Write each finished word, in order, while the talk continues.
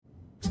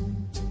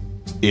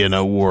In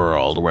a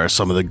world where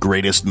some of the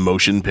greatest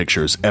motion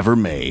pictures ever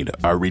made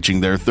are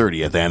reaching their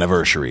 30th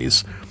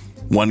anniversaries,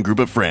 one group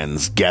of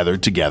friends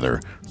gathered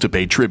together to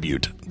pay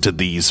tribute to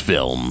these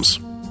films.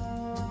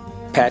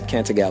 Pat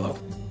Cantagallo,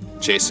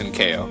 Jason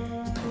Kao,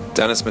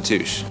 Dennis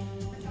Matouche,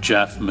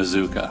 Jeff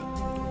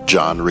Mazuka,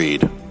 John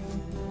Reed.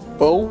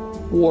 Bo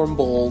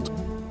Warmbold.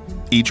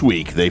 Each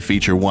week, they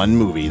feature one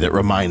movie that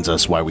reminds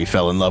us why we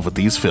fell in love with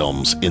these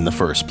films in the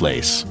first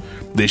place.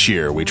 This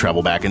year, we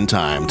travel back in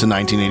time to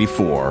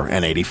 1984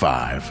 and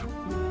 85.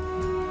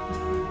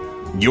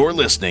 You're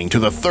listening to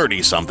the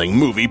 30-something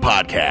Movie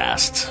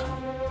Podcast.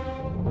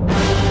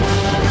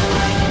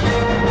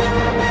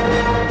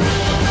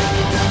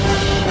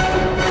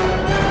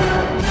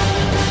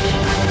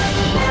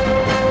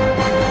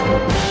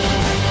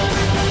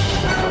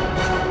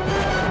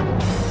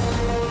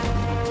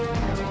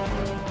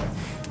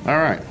 All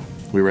right.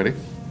 We ready?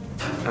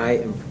 I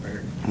am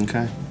prepared.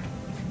 Okay.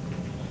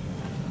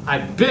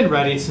 I've been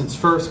ready since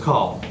first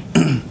call.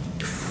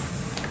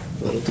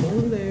 Little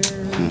tone there.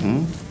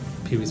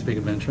 Mm-hmm. Pee-wee's Big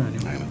Adventure,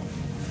 anyway. I know.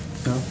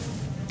 No?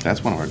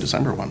 That's one of our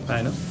December ones.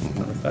 I know.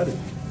 I'm excited.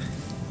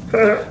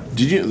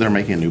 Did you? They're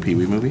making a new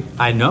Pee-wee movie?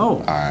 I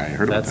know. I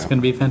heard about that. That's going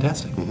to be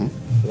fantastic.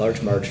 Mm-hmm.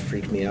 Large March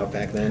freaked me out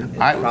back then. It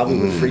I- probably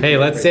would freak Hey, me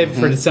let's out save right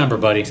it for December,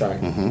 buddy. Sorry.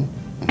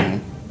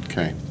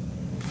 Okay.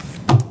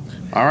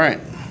 All right.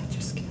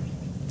 Just kidding.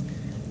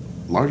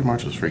 Large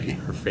March was freaky.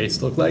 Her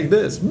face looked like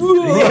this.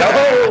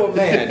 Oh,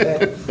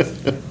 man.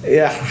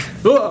 Yeah.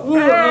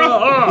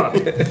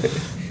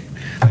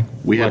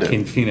 We had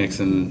Joaquin to, Phoenix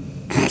and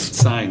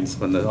Signs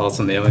when all of a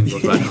sudden the alien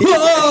goes by.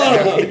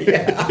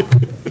 Yeah.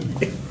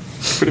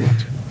 pretty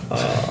much.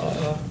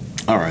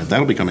 All right,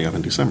 that'll be coming up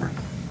in December.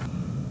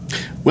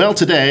 Well,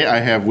 today I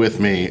have with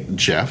me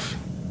Jeff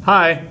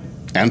Hi.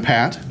 and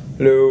Pat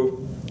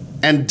Hello.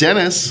 and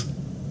Dennis.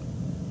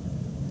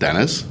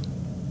 Dennis.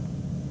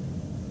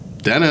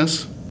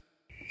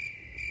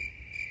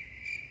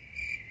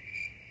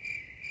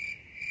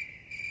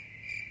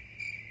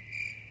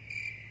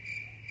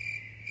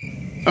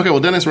 Okay,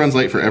 well, Dennis runs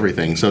late for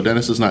everything, so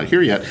Dennis is not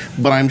here yet,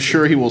 but I'm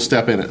sure he will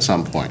step in at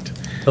some point.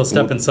 He'll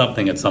step in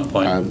something at some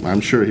point.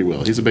 I'm sure he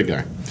will. He's a big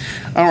guy.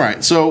 All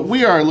right, so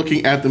we are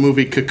looking at the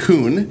movie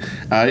Cocoon.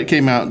 It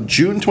came out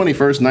June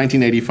 21st,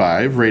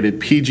 1985, rated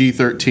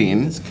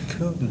PG-13. This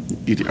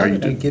cocoon. Are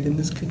you get in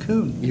this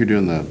cocoon? You're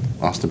doing the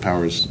Austin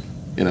Powers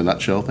in a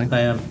nutshell thing? I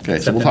am. Okay,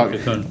 so Except in a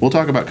cocoon. we'll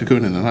talk about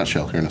Cocoon in a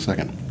nutshell here in a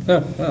second.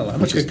 Oh, well, I'm a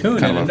Which is cocoon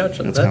kind in a of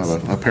nutshell. It's That's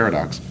kind of a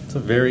paradox. it's a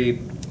very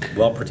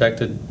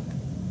well-protected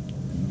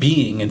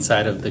being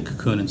inside of the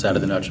cocoon, inside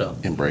of the nutshell.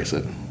 Embrace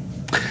it.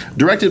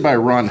 Directed by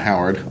Ron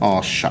Howard.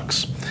 Aw,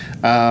 shucks.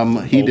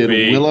 He did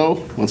O.P. Willow.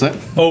 What's that?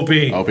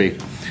 O.P. O.P.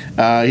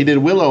 He did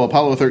Willow,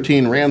 Apollo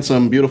 13,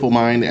 Ransom, Beautiful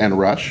Mind, and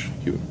Rush.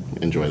 You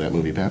enjoy that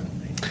movie,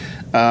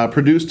 Pat.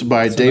 Produced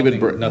by So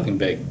David... nothing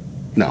big.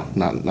 No,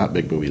 not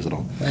big movies at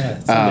all.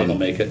 Someday they'll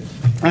make it.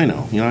 I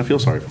know. I feel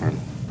sorry for him.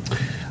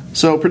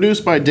 So,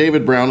 produced by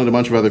David Brown and a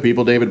bunch of other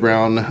people. David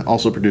Brown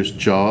also produced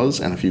Jaws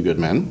and A Few Good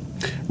Men.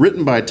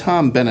 Written by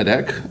Tom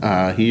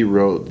Benedek. He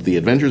wrote The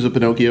Adventures of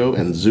Pinocchio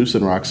and Zeus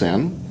and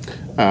Roxanne.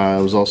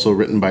 It was also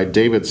written by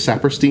David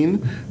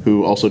Saperstein,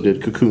 who also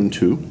did Cocoon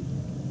 2.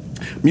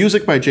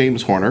 Music by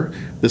James Horner.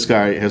 This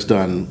guy has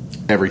done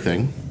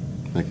everything.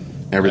 Like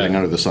everything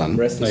under the sun.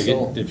 Rest his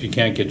soul. If you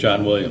can't get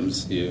John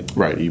Williams, you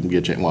Right, you can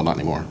get James... Well, not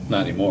anymore.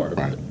 not anymore.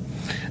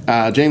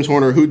 Right. James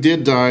Horner, who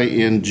did die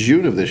in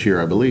June of this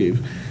year, I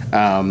believe.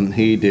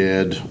 He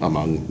did,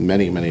 among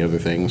many, many other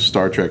things,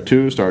 Star Trek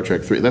 2, Star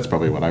Trek 3. That's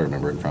probably what I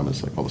remember it from.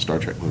 It's like all the Star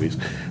Trek movies.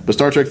 But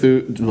Star Trek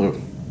 2,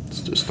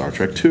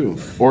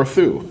 or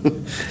Thu.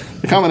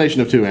 The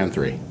combination of 2 and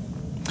 3.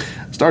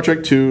 Star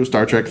Trek 2,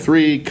 Star Trek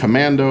 3,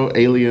 Commando,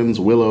 Aliens,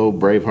 Willow,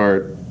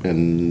 Braveheart,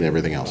 and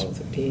everything else. Apollo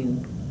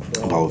 13.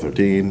 Apollo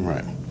 13,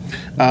 right.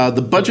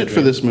 The budget for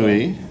this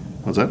movie...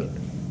 What's that?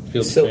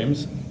 Field So- of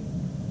Dreams.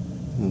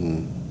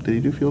 Did he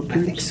do Field of I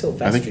Dreams? think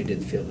Silvestri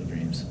did Field of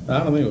Dreams. I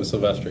don't think it was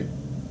Silvestri.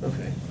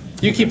 Okay.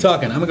 You keep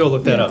talking. I'm going to go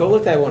look that up. Go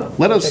look that one up.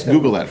 Let us Check that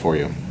Google one. that for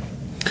you.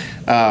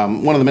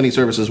 One of the many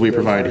services we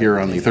provide here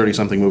on the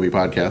 30-something movie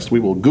podcast. We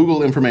will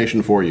Google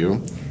information for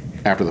you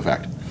after the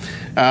fact.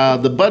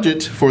 The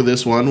budget for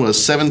this one was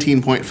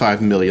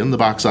 $17.5 million. The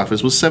box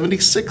office was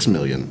 $76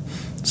 million.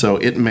 So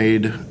it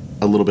made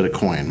a little bit of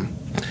coin.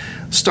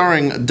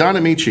 Starring Don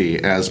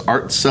Amici as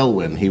Art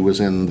Selwyn. He was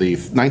in the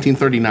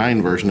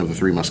 1939 version of The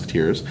Three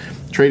Musketeers,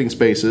 Trading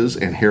Spaces,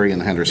 and Harry and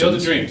the Hendersons. Field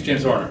of Dreams,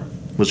 James Horner.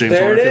 Was James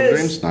There Horner it Field of is.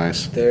 Dreams?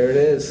 Nice. There it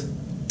is.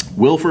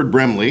 Wilford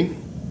Brimley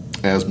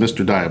as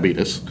Mr.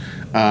 Diabetes.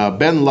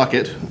 Ben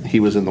Luckett, he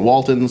was in The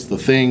Waltons, The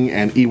Thing,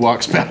 and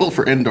Ewoks Battle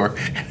for Endor.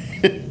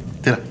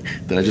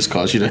 did I just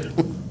cause you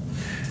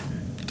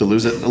to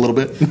lose it a little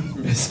bit?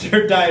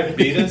 Mr.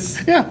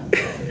 Diabetes? Yeah.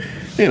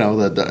 You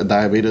know, the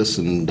diabetes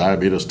and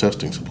diabetes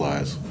testing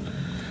supplies.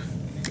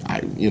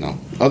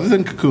 Other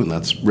than Cocoon,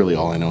 that's really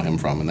all I know him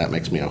from, and that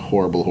makes me a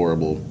horrible,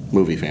 horrible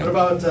movie fan. What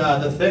about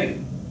The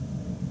Thing?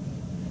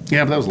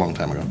 Yeah, but that was a long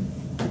time ago.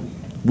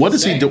 What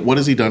has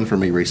he done for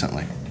me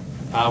recently?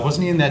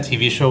 Wasn't he in that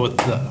TV show with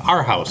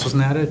Our House?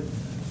 Wasn't that it?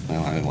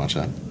 No, I didn't watch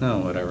that. No,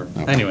 whatever.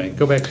 Okay. Anyway,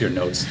 go back to your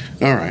notes.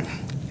 All right.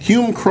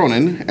 Hume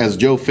Cronin as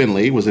Joe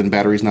Finley was in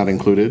Batteries Not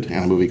Included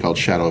and a movie called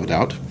Shadow of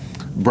Doubt.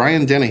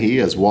 Brian Dennehy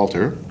as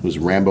Walter was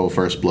Rambo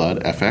First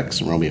Blood,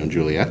 FX, Romeo and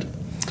Juliet.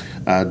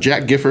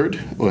 Jack Gifford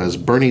was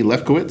Bernie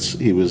Lefkowitz.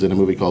 He was in a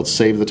movie called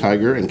Save the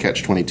Tiger and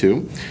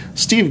Catch-22.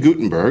 Steve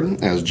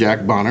Guttenberg as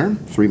Jack Bonner,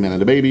 3 Men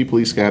and a Baby,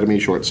 Police Academy,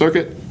 Short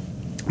Circuit.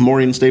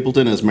 Maureen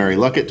Stapleton as Mary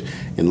Luckett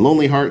in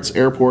Lonely Hearts,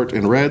 Airport,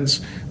 and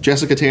Reds.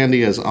 Jessica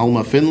Tandy as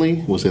Alma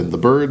Finley was in The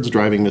Birds,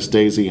 Driving Miss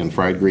Daisy, and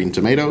Fried Green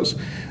Tomatoes.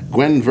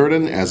 Gwen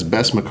Verdon as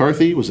Bess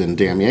McCarthy was in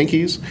Damn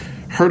Yankees.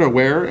 Herta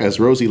Ware as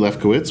Rosie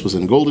Lefkowitz was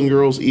in Golden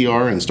Girls,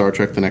 ER, and Star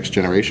Trek The Next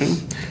Generation.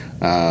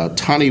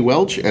 Tawny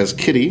Welch as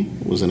Kitty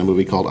was in a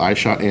movie called I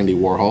Shot Andy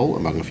Warhol,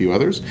 among a few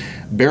others.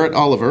 Barrett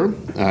Oliver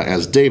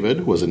as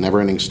David was in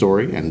Neverending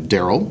Story and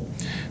Daryl.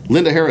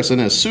 Linda Harrison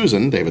as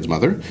Susan, David's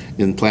mother,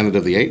 in Planet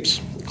of the Apes.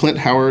 Clint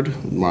Howard,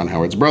 Ron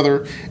Howard's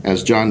brother,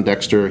 as John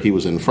Dexter. He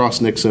was in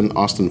Frost Nixon,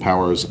 Austin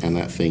Powers, and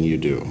That Thing You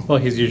Do. Well,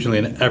 he's usually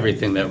in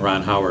everything that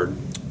Ron Howard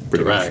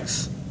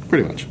directs.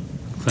 Pretty much.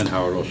 Clint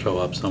Howard will show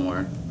up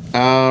somewhere.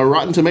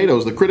 Rotten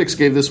Tomatoes, the critics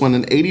gave this one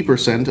an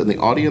 80%, and the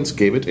audience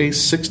gave it a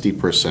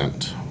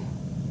 60%.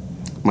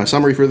 My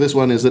summary for this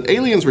one is that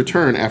aliens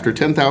return after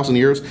 10,000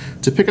 years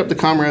to pick up the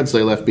comrades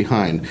they left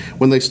behind.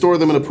 When they store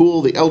them in a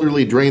pool, the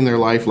elderly drain their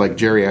life like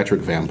geriatric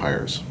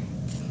vampires.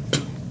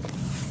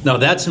 No,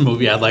 that's a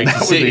movie I'd like to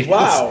see.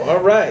 Wow,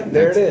 all right,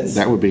 there it is.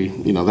 That would be,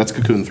 that's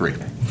Cocoon 3.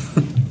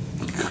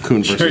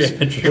 Cocoon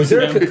versus... Was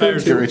there a Cocoon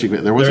 2?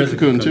 Geriatric, there was a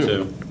Cocoon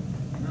 2.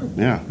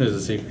 Yeah. There's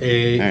a sequel.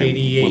 Hey,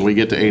 88. when we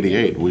get to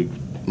 88,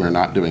 we're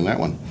not doing that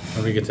one.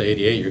 When we get to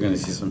 88, you're going to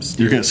see some serious...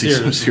 You're going to see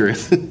some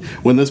serious...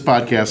 when this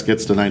podcast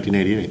gets to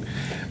 1988.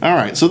 All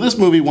right, so this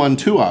movie won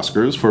 2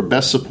 Oscars for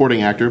Best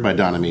Supporting Actor by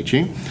Don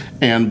Amici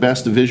and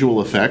Best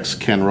Visual Effects,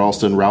 Ken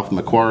Ralston, Ralph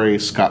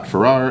McQuarrie, Scott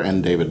Farrar,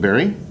 and David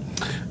Barry.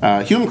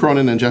 Hume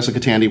Cronin and Jessica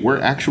Tandy were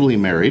actually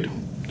married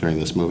during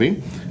this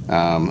movie.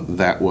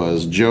 That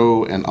was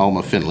Joe and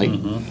Alma Finley.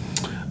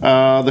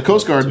 Mm-hmm. The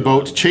Coast Guard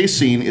boat chase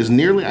scene is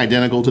nearly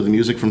identical to the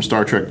music from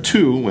Star Trek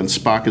II when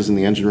Spock is in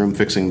the engine room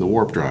fixing the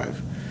warp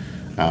drive.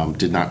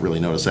 Did not really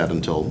notice that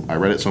until I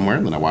read it somewhere,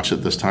 and then I watched it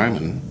this time,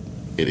 and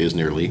it is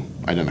nearly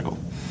identical.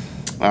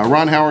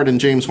 Ron Howard and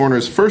James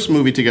Horner's first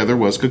movie together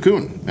was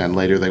Cocoon, and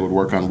later they would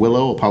work on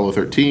Willow, Apollo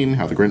 13,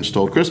 How the Grinch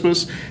Stole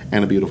Christmas,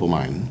 and A Beautiful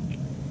Mind.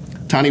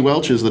 Tawny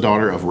Welch is the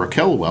daughter of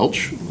Raquel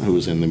Welch, who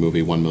was in the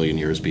movie 1 Million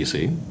Years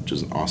BC, which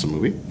is an awesome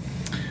movie.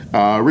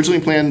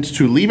 Originally planned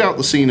to leave out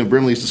the scene of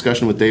Brimley's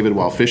discussion with David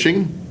while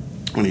fishing,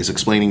 when he's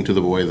explaining to the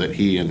boy that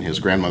he and his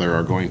grandmother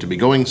are going to be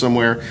going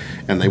somewhere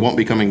and they won't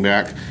be coming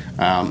back.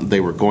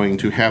 They were going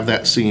to have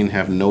that scene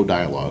have no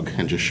dialogue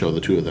and just show the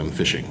two of them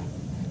fishing,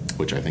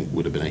 which I think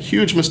would have been a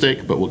huge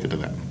mistake, but we'll get to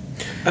that.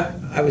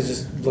 I was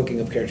just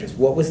looking up characters.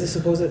 What was the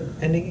supposed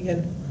ending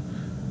again?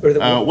 Or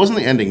it wasn't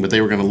the ending, but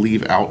they were going to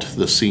leave out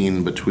the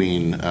scene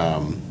between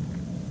Ben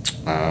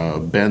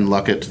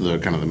Luckett, the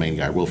kind of the main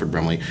guy, Wilford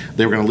Brimley.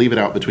 They were going to leave it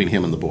out between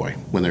him and the boy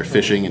when they're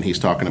fishing, and he's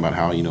talking about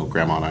how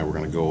Grandma and I were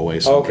going to go away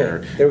somewhere.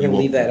 Okay, they were going to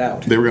leave that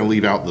out. They were going to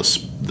leave out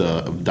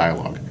the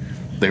dialogue.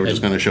 They were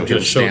just going to show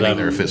him standing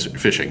there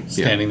fishing,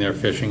 standing there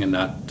fishing, and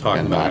not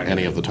talking about not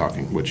any of the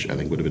talking, which I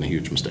think would have been a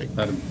huge mistake.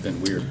 That'd have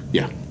been weird.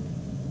 Yeah.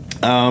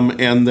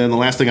 And then the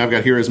last thing I've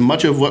got here is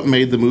much of what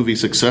made the movie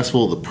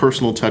successful, the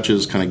personal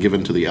touches kind of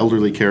given to the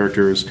elderly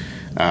characters,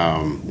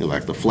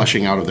 like the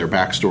fleshing out of their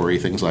backstory,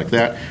 things like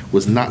that,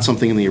 was not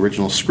something in the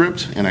original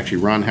script. And actually,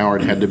 Ron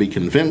Howard had to be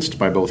convinced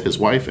by both his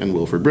wife and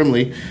Wilford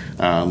Brimley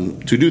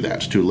to do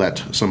that, to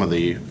let some of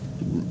the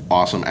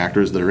awesome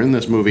actors that are in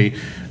this movie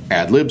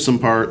ad-lib some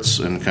parts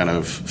and kind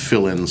of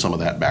fill in some of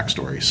that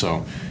backstory.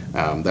 So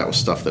that was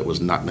stuff that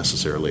was not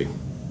necessarily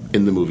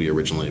in the movie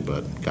originally,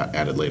 but got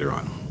added later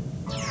on.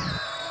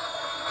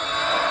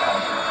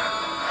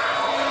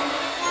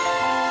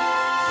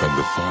 From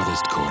the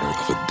farthest corner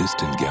of a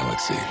distant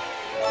galaxy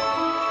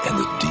and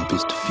the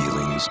deepest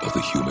feelings of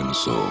the human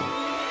soul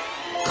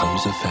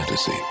comes a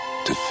fantasy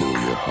to fill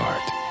your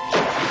heart.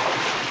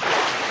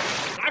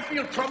 I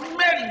feel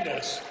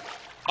tremendous.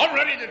 I'm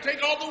ready to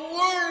take on the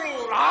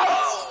world.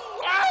 Ow!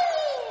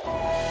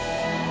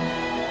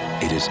 Ow!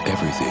 It is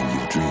everything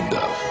you've dreamed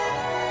of.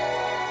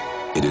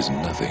 It is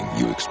nothing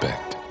you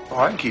expect. Oh,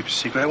 I can keep a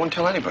secret. I won't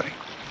tell anybody.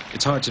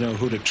 It's hard to know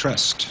who to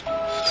trust.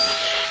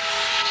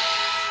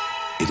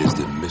 It is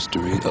the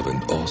mystery of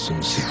an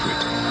awesome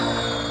secret.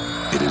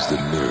 It is the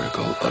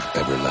miracle of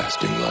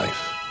everlasting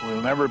life.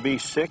 We'll never be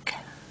sick.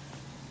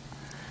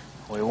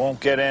 We won't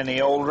get any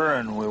older,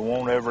 and we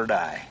won't ever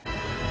die.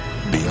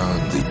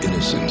 Beyond the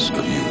innocence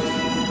of youth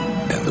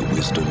and the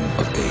wisdom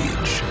of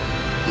age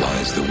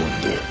lies the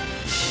wonder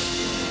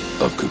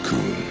of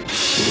Cocoon.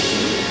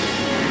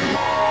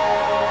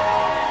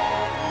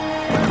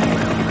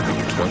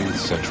 20th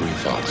Century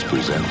Fox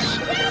presents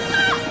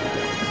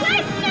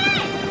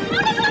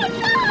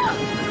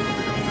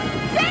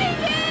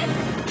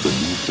the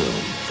new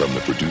film from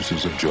the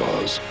producers of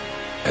Jaws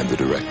and the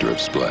director of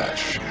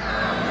Splash.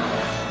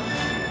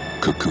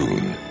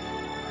 Cocoon.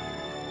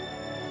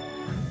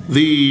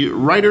 The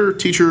writer,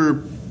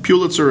 teacher,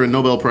 Pulitzer, and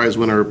Nobel Prize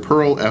winner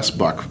Pearl S.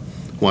 Buck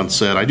once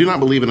said, "I do not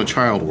believe in a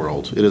child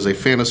world. It is a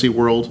fantasy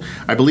world.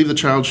 I believe the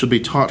child should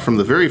be taught from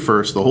the very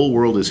first the whole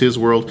world is his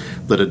world,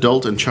 that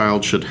adult and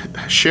child should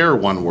share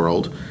one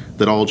world,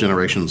 that all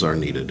generations are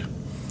needed."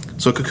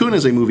 So Cocoon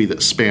is a movie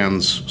that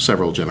spans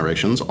several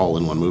generations, all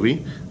in one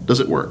movie. Does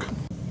it work?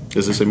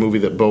 Is this a movie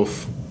that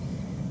both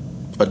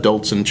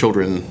adults and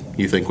children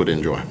you think would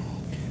enjoy?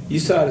 You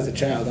saw it as a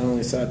child. I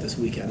only saw it this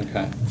weekend.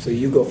 Okay. So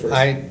you go first.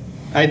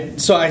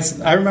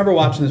 I remember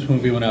watching this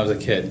movie when I was a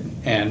kid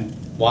and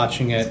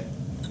watching it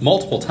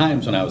multiple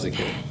times when I was a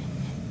kid.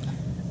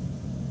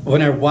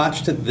 When I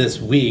watched it this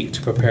week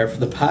to prepare for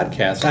the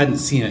podcast, I hadn't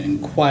seen it in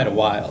quite a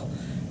while.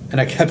 And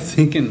I kept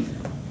thinking,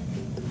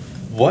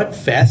 what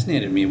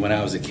fascinated me when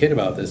I was a kid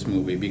about this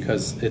movie?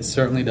 Because it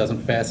certainly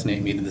doesn't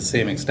fascinate me to the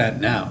same extent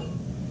now.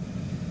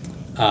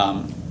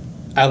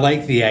 I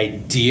like the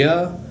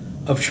idea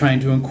of trying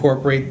to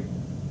incorporate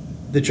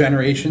the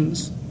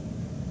generations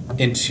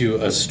into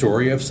a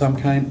story of some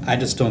kind. I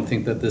just don't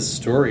think that this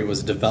story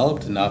was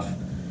developed enough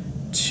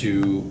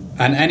to,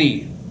 in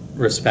any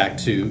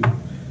respect, to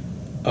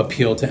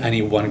appeal to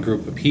any one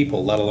group of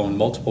people, let alone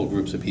multiple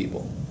groups of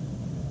people.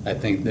 I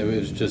think that it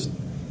was just,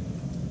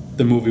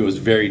 the movie was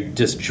very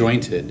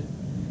disjointed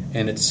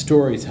in its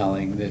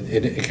storytelling.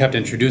 It kept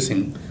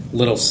introducing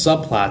little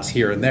subplots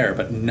here and there,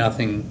 but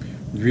nothing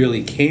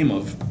really came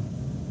of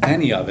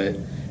any of it.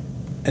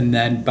 And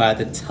then by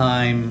the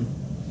time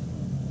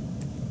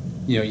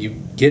you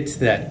get to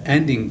that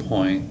ending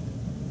point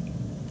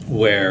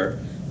where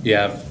you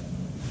have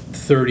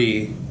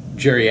 30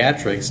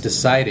 geriatrics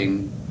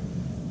deciding,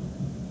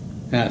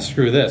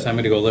 screw this, I'm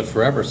going to go live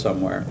forever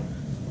somewhere,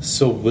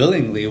 so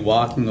willingly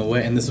walking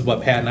away, and this is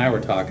what Pat and I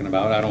were talking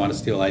about, I don't want to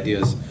steal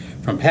ideas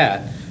from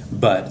Pat,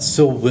 but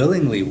so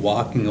willingly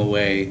walking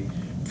away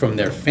from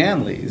their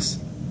families,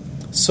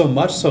 so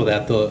much so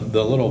that the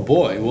little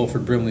boy,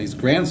 Wilford Brimley's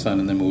grandson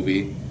in the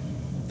movie,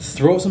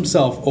 throws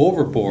himself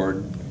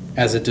overboard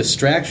as a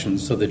distraction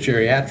so the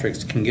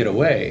geriatrics can get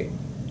away.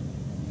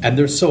 And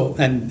they're so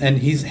and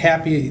he's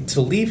happy to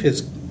leave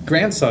his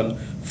grandson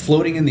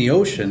floating in the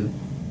ocean.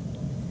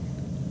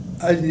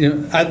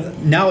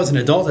 Now as an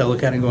adult, I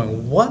look at it and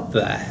going, what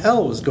the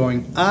hell was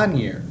going on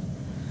here?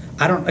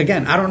 I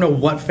don't know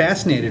what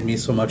fascinated me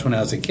so much when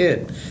I was a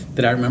kid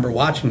that I remember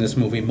watching this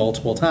movie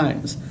multiple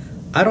times.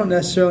 I don't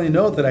necessarily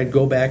know that I'd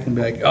go back and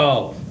be like,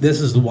 oh, this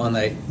is the one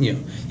that,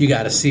 you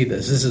got to see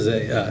this. This is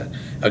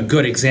a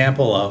good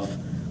example of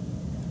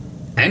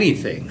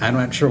anything. I'm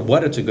not sure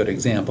what it's a good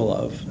example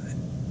of.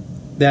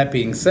 That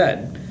being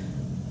said,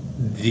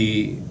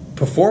 the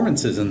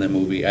performances in the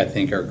movie, I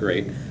think, are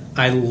great.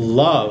 I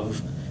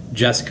love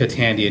Jessica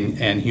Tandy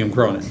and Hume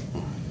Cronyn.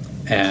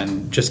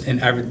 And just in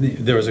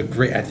everything, there was a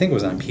great, I think it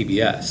was on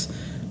PBS,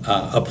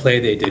 a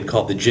play they did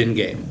called The Gin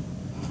Game.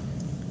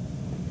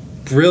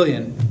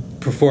 Brilliant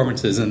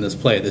performances in this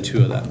play, the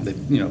two of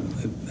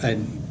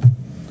them.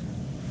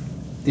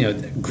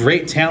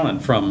 Great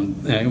talent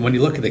from, when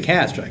you look at the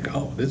cast, you're like,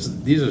 oh,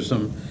 these are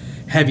some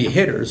heavy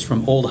hitters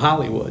from old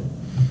Hollywood.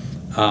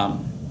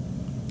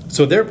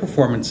 So their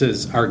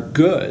performances are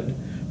good,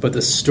 but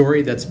the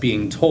story that's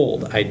being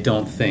told, I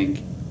don't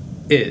think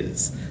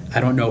is.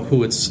 I don't know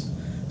who it's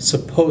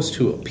supposed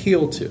to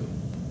appeal to.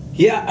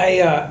 Yeah,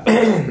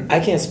 I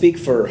can't speak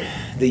for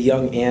the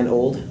young and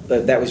old.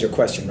 But that was your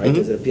question, right? Mm-hmm.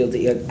 Does it appeal to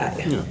young?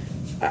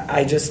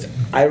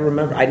 I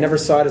remember I never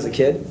saw it as a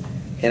kid,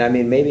 and I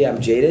mean maybe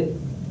I'm jaded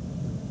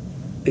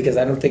because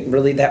I don't think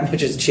really that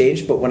much has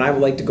changed. But when I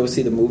would like to go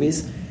see the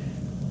movies,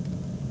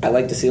 I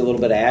like to see a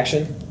little bit of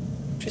action,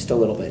 just a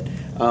little bit.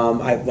 I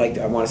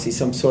want to see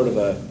some sort of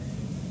a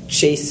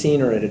chase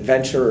scene or an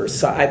adventure, or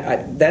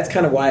that's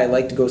kind of why I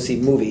like to go see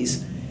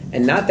movies.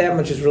 And not that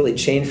much has really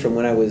changed from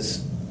when I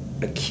was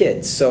a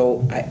kid.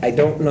 So I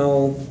don't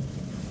know.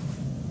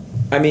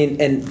 I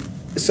mean, and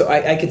so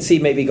I could see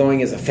maybe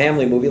going as a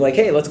family movie, like,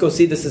 hey, let's go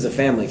see this as a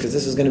family, because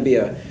this is going to be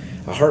a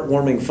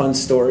heartwarming, fun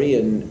story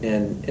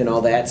and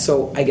all that.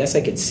 So I guess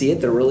I could see it.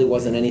 There really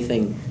wasn't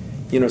anything,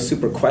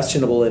 super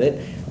questionable in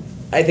it.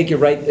 I think you're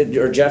right,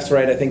 or Jeff's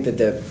right. I think that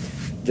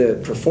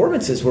the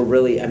performances were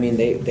really, I mean,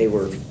 they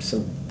were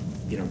some,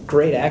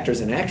 great actors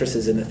and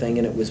actresses in the thing,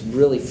 and it was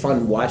really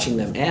fun watching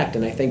them act.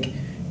 And I think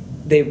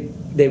they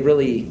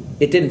really,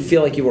 it didn't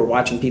feel like you were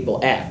watching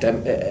people act,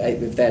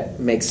 if that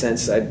makes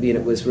sense. I mean,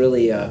 it was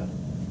really, it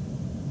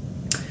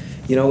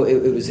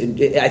was.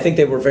 I think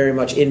they were very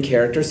much in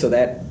character, so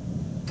that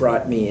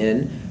brought me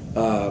in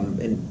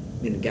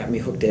and got me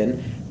hooked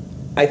in.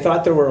 I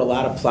thought there were a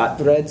lot of plot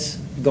threads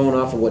going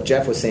off of what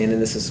Jeff was saying,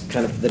 and this is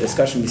kind of the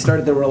discussion we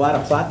started. There were a lot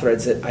of plot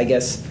threads that I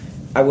guess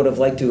I would have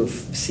liked to have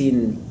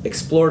seen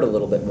explored a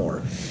little bit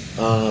more.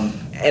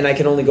 And I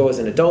can only go as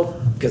an adult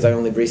because I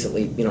only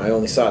recently, I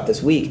only saw it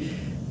this week.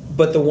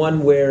 But the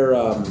one where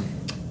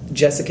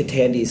Jessica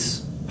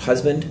Tandy's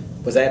husband,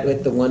 was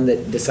that the one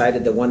that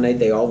decided that one night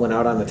they all went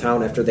out on the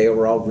town after they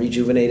were all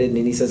rejuvenated, and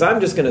he says, I'm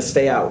just going to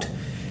stay out,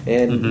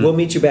 and we'll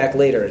meet you back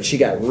later. And she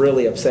got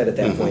really upset at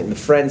that point, and the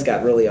friends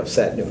got really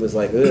upset, and it was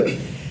like, ugh.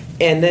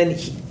 And then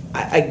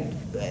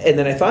and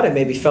then I thought I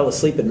maybe fell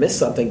asleep and missed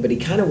something, but he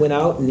kind of went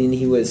out and then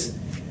he was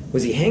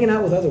he hanging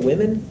out with other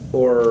women,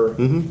 or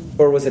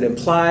was it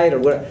implied, or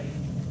what?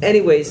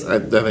 Anyways, I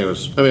think it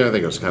was. I think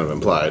it was kind of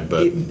implied,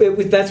 but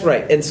that's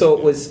right. And so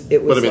it was.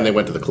 But I mean, they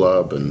went to the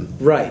club and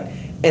right,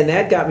 and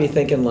that got me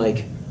thinking,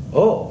 like,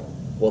 oh,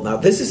 well, now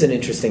this is an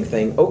interesting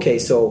thing. Okay,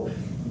 so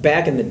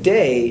back in the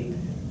day,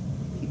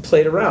 he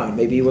played around.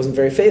 Maybe he wasn't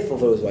very faithful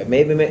to his wife.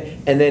 Maybe,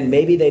 and then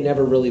maybe they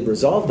never really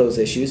resolved those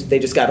issues. They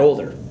just got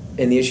older,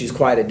 and the issues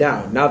quieted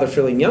down. Now they're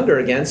feeling younger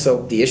again,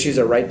 so the issues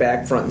are right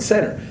back front and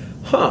center.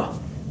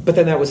 But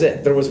then that was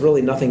it. There was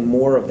really nothing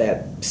more of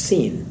that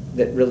scene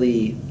that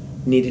really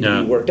needed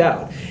to be worked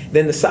out.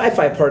 Then the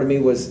sci-fi part of me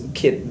was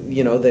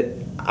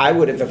that I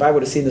would have, if I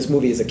would have seen this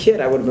movie as a kid,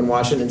 I would have been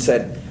watching and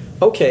said,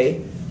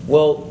 okay,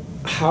 well,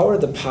 how are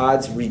the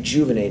pods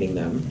rejuvenating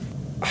them?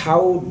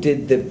 How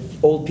did the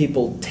old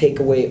people take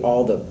away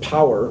all the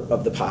power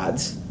of the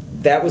pods?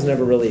 That was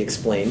never really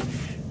explained.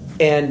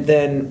 And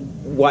then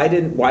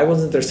why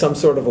wasn't there some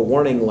sort of a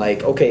warning,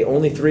 like, okay,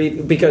 only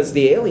 3, because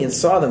the aliens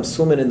saw them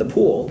swimming in the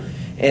pool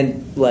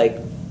and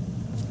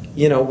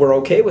we're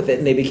okay with it,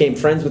 and they became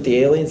friends with the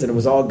aliens and it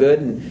was all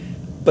good,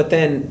 but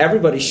then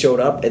everybody showed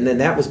up and then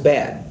that was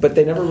bad, but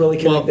they never really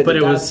connected the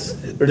dots.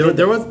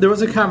 There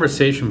was a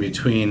conversation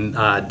between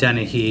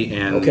Dennehy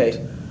and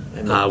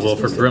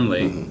Wilford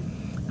Brimley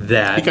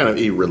that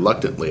he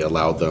reluctantly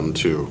allowed them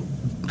to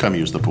come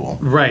use the pool.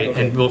 Right,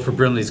 okay. And Wilford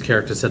Brimley's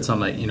character said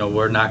something like,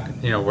 we're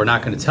not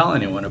going to tell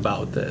anyone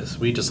about this.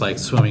 We just like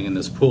swimming in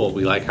this pool.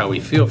 We like how we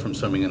feel from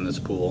swimming in this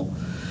pool.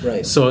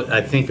 Right. So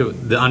I think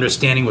the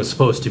understanding was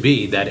supposed to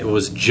be that it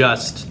was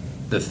just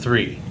the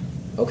 3.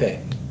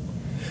 Okay.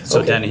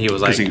 So then he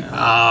was like,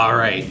 all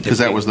right. Because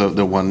that was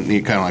the one,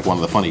 kind of like one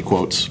of the funny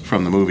quotes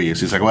from the movie. Is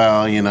he's like,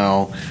 well,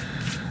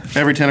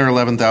 every 10 or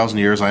 11,000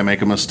 years I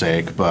make a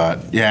mistake,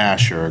 but yeah,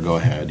 sure, go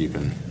ahead. You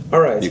can. All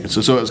right. You can,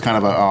 so it was kind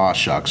of a,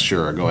 shucks,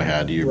 sure, go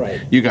ahead.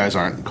 You guys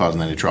aren't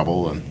causing any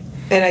trouble.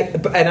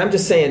 And I'm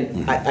just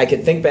saying, I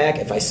could think back,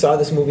 if I saw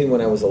this movie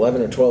when I was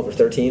 11 or 12 or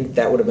 13,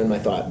 that would have been my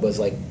thought, was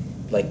like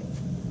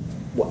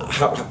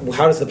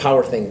how does the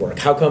power thing work?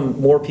 How come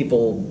more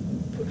people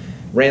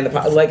ran the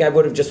power? Like, I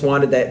would have just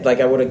wanted that, like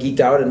I would have geeked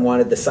out and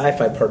wanted the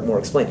sci-fi part more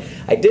explained.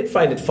 I did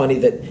find it funny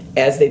that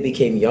as they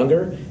became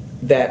younger,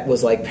 that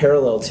was like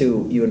parallel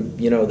to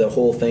the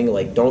whole thing,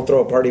 like, don't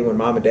throw a party when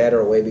mom and dad are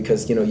away,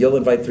 because you'll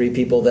invite 3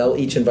 people, they'll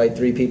each invite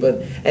 3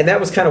 people, and that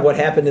was kind of what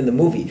happened in the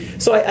movie.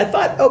 So I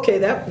thought, okay,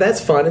 that's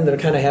fun, and they're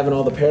kind of having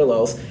all the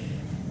parallels,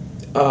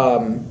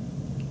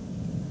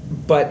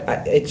 but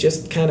it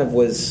just kind of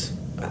was,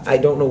 I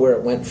don't know where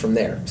it went from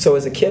there. So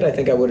as a kid, I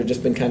think I would have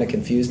just been kind of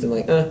confused and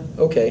like,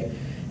 okay.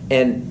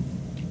 And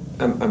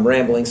I'm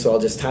rambling, so I'll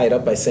just tie it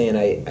up by saying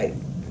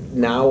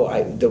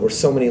there were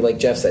so many, like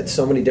Jeff said,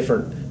 so many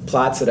different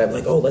plots that I'm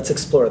like, oh, let's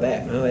explore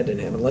that. No, that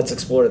didn't happen. Let's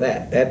explore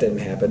that. That didn't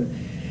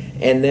happen.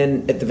 And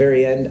then at the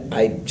very end,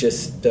 I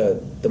just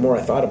the more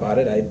I thought about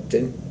it,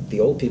 the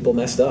old people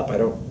messed up. I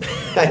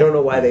don't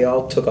know why they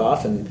all took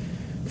off and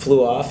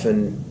flew off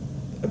and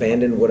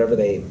abandoned whatever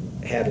they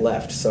had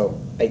left.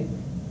 So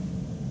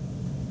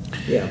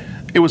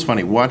It was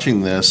funny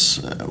watching this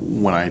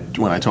when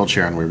I told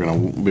Sharon we were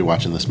going to be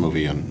watching this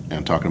movie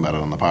and talking about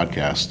it on the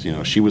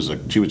podcast. She was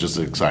just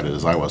as excited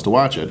as I was to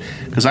watch it,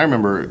 because I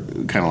remember,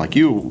 kind of like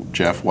you,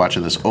 Jeff,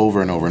 watching this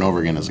over and over and over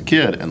again as a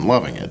kid and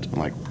loving it. I'm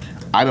like,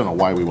 I don't know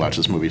why we watch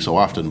this movie so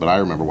often, but I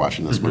remember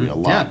watching this movie a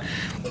lot.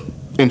 Yeah.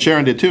 And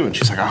Sharon did too, and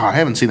she's like, oh, I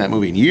haven't seen that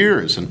movie in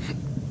years. And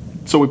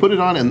so we put it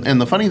on,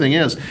 and the funny thing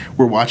is,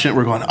 we're watching it,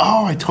 we're going,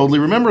 oh, I totally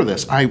remember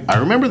this. I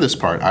remember this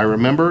part. I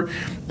remember,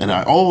 and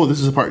this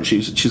is a part,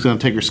 she's going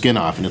to take her skin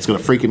off, and it's going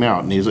to freak him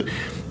out.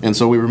 And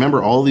so we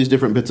remember all these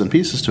different bits and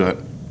pieces to it.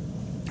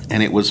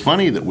 And it was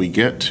funny that we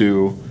get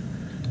to,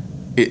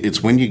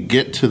 it's when you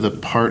get to the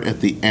part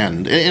at the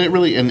end, and it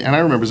really, and I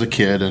remember as a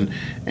kid,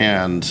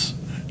 and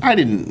I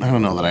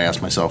don't know that I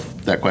asked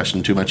myself that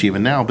question too much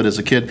even now, but as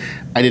a kid,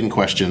 I didn't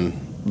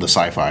question the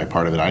sci-fi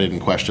part of it. I didn't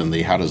question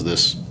how does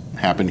this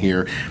happen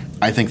here.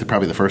 I think that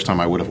probably the first time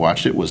I would have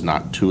watched it was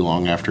not too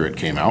long after it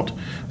came out.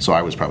 So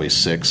I was probably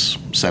 6,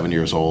 7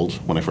 years old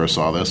when I first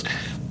saw this.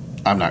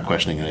 I'm not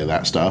questioning any of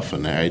that stuff.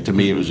 And to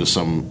me, it was just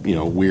some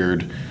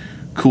weird,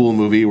 cool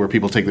movie where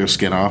people take their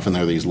skin off and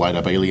there are these light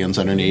up aliens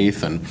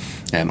underneath, and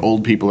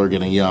old people are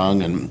getting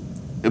young.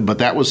 But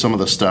that was some of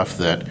the stuff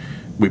that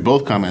we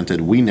both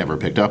commented we never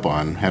picked up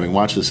on, having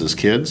watched this as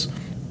kids.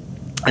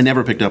 I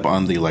never picked up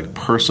on the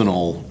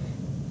personal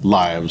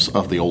lives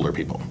of the older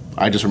people.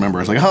 I just remember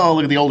it's like, oh,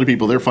 look at the older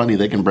people, they're funny,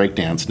 they can break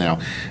dance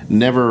now.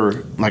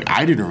 Never,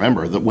 I didn't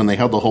remember that when they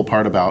held the whole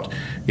part about,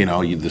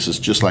 this is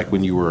just like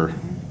when you were,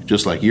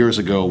 just like years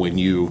ago when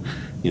you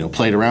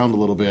played around a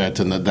little bit,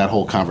 and that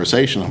whole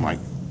conversation. I'm like,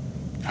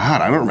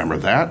 God, I don't remember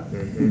that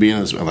being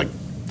as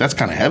that's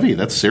kind of heavy,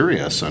 that's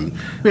serious, and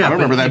I don't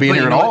remember that being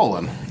here at all.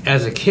 And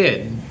as a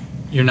kid,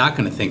 you're not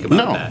going to think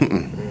about that.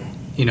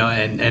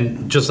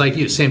 And just like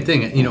you, same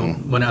thing.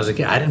 When I was a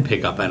kid, I didn't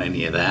pick up on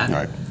any of that.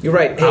 Right. You're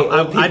right. Hey,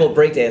 people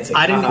breakdancing.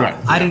 I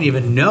didn't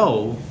even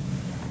know.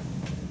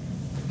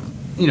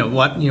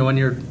 When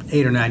you're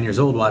 8 or 9 years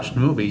old watching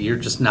the movie, you're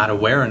just not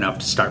aware enough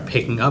to start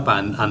picking up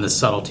on the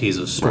subtleties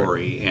of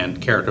story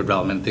and character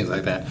development and things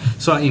like that.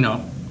 So,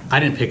 I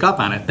didn't pick up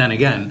on it. Then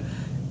again,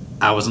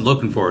 I wasn't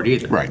looking for it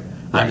either. Right.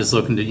 I'm just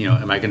looking to,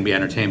 am I going to be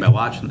entertained by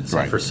watching this?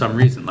 Right. And for some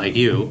reason, like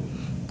you,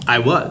 I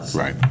was.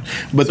 Right.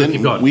 But So then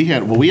keep going. we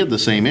had the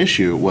same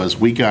issue. Was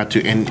we got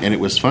to and it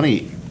was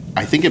funny.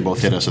 I think it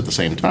both hit us at the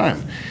same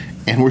time,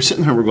 and we're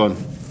sitting there. We're going,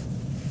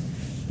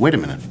 wait a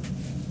minute.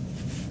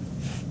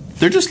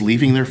 They're just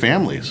leaving their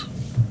families.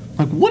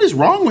 Like, what is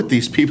wrong with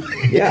these people?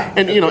 Yeah.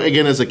 And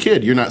again, as a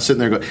kid, you're not sitting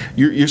there going.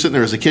 You're sitting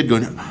there as a kid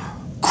going,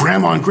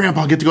 Grandma and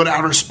Grandpa get to go to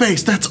outer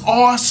space. That's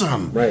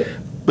awesome. Right.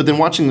 But then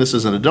watching this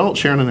as an adult,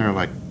 Sharon and I are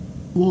like,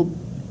 well,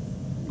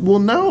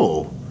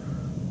 no.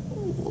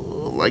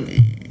 Like,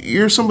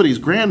 you're somebody's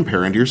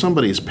grandparent, you're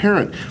somebody's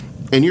parent,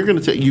 and you're going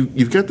to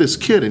you've got this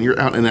kid, and you're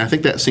out, and I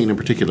think that scene in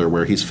particular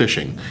where he's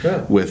fishing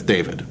with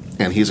David,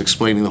 and he's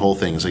explaining the whole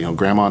thing. So,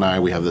 Grandma and I,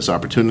 we have this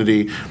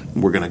opportunity,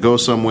 we're going to go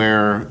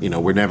somewhere,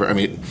 we're never,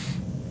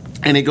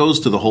 and it goes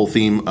to the whole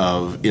theme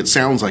of, it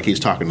sounds like he's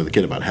talking to the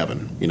kid about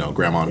heaven.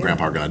 Grandma and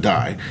Grandpa are going to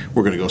die.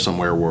 We're going to go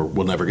somewhere where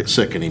we'll never get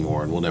sick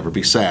anymore, and we'll never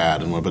be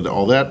sad, and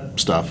all that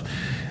stuff.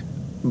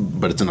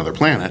 But it's another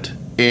planet.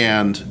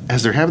 And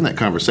as they're having that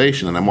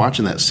conversation, and I'm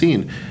watching that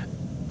scene,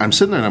 I'm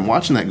sitting there and I'm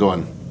watching that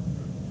going,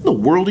 what the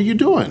world are you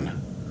doing?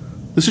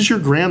 This is your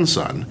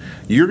grandson.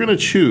 You're going to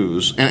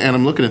choose, and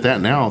I'm looking at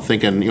that now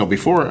thinking,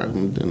 before I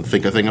didn't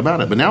think a thing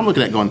about it, but now I'm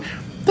looking at it going,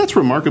 that's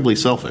remarkably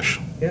selfish.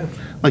 Yeah.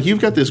 Like,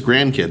 you've got this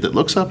grandkid that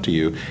looks up to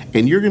you,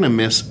 and you're going to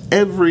miss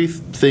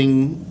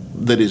everything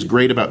that is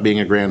great about being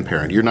a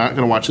grandparent. You're not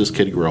going to watch this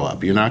kid grow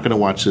up. You're not going to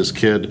watch this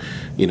kid,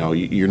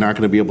 you're not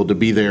going to be able to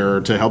be there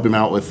to help him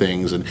out with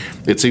things. And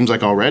it seems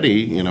like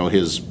already,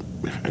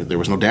 there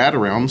was no dad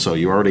around, so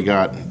you already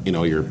got,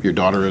 your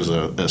daughter is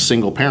a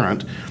single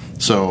parent.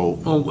 So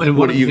and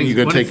one of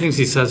the things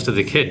he says to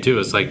the kid, too,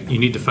 is like, you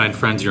need to find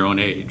friends your own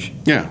age.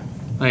 Yeah.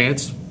 Like,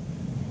 it's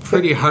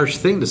pretty harsh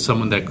thing to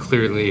someone that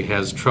clearly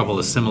has trouble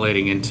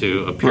assimilating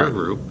into a peer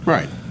group.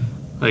 Right.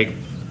 Like,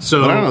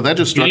 so but I don't know, that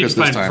just struck you need us to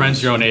this find time.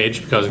 friends your own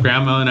age, because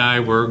Grandma and I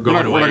were going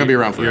away. We're not going to be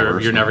around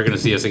forever. You're never going to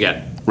see us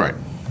again. Right.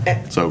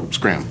 So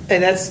scram.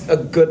 And that's a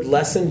good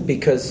lesson,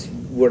 because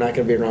we're not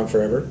going to be around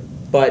forever.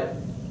 But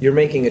you're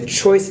making a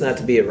choice not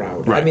to be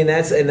around. Right.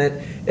 That's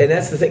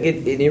the thing.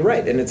 And you're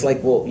right. And it's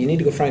like, well, you need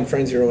to go find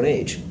friends your own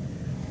age.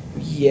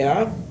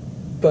 Yeah,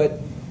 but.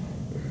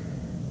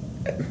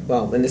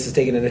 Well, and this is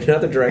taken in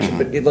another direction,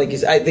 but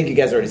I think you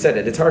guys already said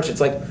it. It's harsh.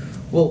 It's like,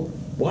 well,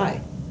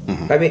 why?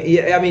 Mm-hmm.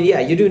 Yeah,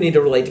 you do need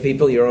to relate to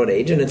people your own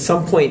age, and at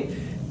some point,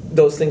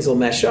 those things will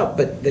mesh up.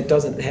 But that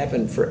doesn't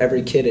happen for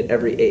every kid at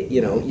every age.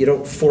 You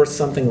don't force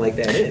something like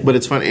that in. But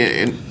it's funny,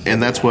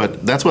 and that's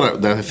what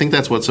I think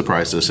that's what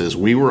surprised us is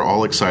we were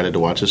all excited to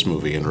watch this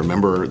movie and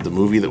remember the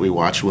movie that we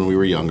watched when we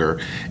were younger.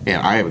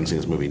 And I haven't seen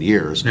this movie in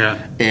years.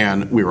 Yeah.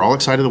 And we were all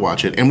excited to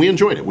watch it, and we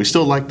enjoyed it. We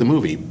still liked the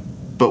movie.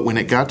 But when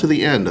it got to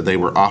the end, they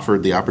were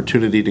offered the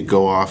opportunity to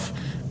go off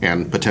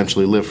and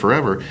potentially live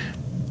forever.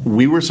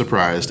 We were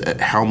surprised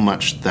at how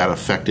much that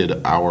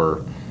affected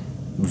our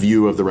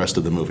view of the rest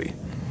of the movie.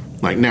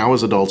 Like, now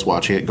as adults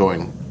watching it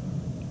going,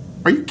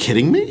 are you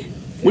kidding me?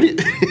 What do you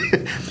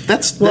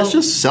that's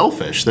just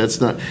selfish. That's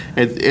not,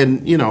 and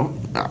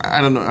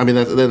I don't know.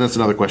 That's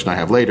another question I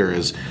have later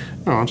is,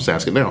 I'll just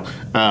ask it now.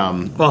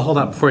 Well, hold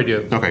on before you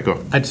do. Okay,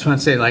 go. I just want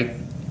to say,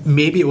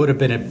 maybe it would have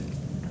been a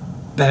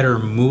better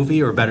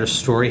movie or better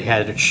story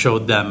had it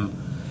showed them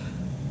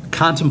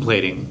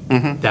contemplating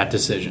that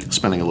decision,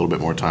 spending a little bit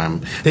more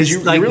time. You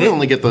really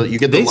only get the line that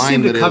is. They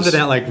seem to come to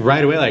that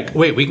right away.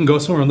 Wait, we can go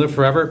somewhere and live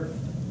forever.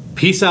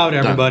 Peace out,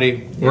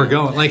 everybody. Done. We're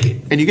going.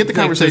 And you get the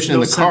conversation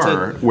in the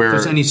car where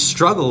there's any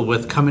struggle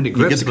with coming to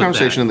grips with you get the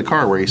conversation that. in the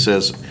car where he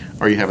says,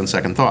 "Are you having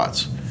second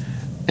thoughts?"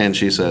 And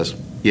she says,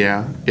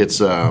 "Yeah, it's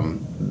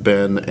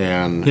Ben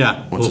and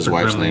what's his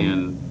wife's Brimley name?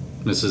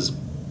 and Mrs.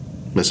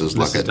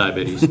 Luckett.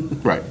 Diabetes."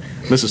 Right.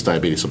 Mrs.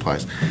 Diabetes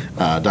Supplies.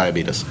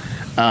 Diabetes.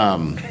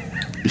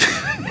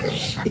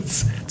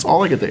 It's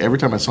all I get there. Every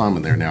time I saw him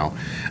in there now.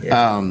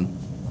 Yeah.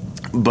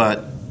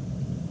 But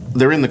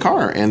they're in the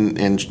car,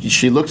 and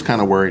she looks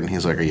kind of worried, and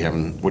he's like, what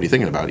are you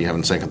thinking about? Are you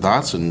having second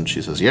thoughts? And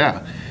she says,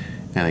 yeah.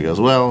 And he goes,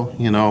 well,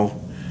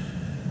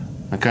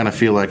 I kind of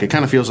feel like, it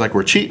kind of feels like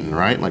we're cheating,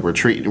 right? Like we're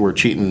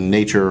cheating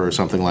nature or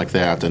something like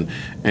that. And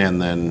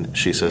then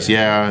she says,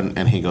 yeah.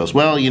 And he goes,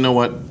 well, you know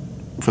what?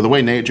 For the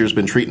way nature's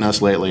been treating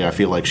us lately, I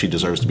feel like she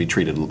deserves to be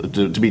cheated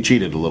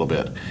a little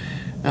bit.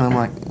 And I'm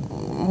like,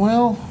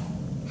 well,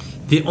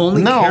 the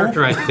only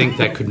character I think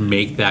that could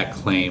make that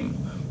claim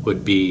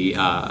would be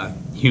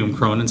Hume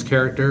Cronin's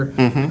character,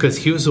 because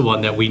he was the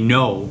one that we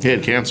know he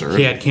had cancer.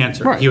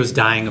 Right. He was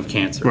dying of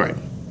cancer. Right.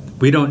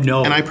 We don't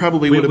know, and I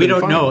probably would have been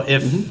fine. We don't know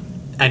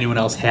if anyone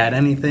else had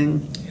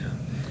anything,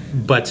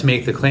 but to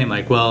make the claim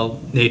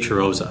nature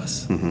owes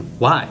us.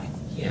 Why?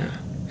 Yeah.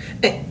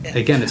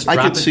 Again,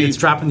 it's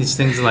dropping these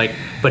things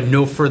but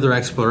no further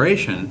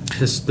exploration.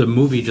 The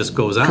movie just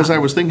goes on. Because I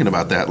was thinking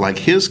about that. Like,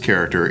 his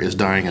character is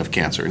dying of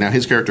cancer. Now,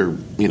 his character,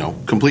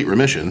 complete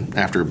remission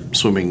after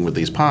swimming with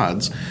these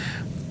pods.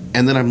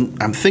 And then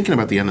I'm thinking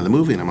about the end of the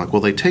movie, and I'm like,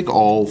 well, they take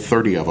all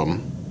 30 of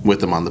them with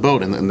them on the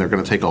boat, and they're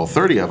going to take all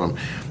 30 of them.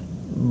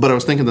 But I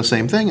was thinking the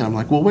same thing, and I'm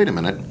like, well, wait a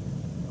minute.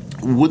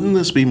 Wouldn't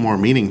this be more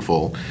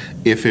meaningful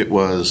if it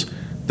was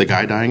the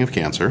guy dying of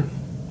cancer?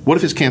 What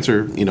if his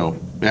cancer,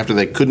 after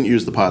they couldn't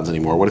use the pods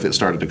anymore, what if it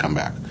started to come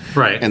back?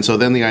 Right. And so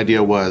then the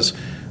idea was,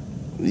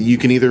 you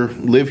can either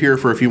live here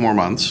for a few more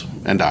months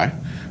and die,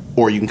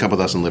 or you can come with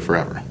us and live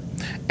forever.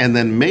 And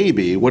then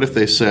maybe, what if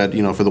they said,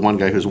 for the one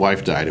guy whose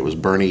wife died, it was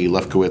Bernie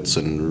Lefkowitz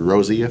and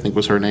Rosie, I think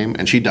was her name,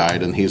 and she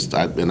died, and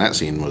and that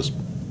scene was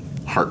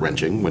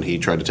heart-wrenching when he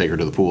tried to take her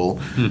to the pool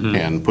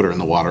and put her in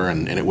the water,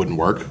 and it wouldn't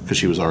work because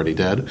she was already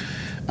dead.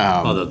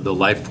 The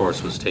life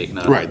force was taken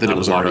out. Right, that out it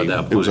was of the water already at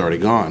that point. it was already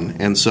gone.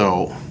 And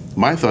so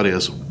my thought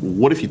is,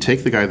 what if you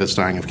take the guy that's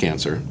dying of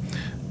cancer?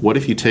 What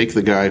if you take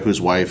the guy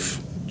whose wife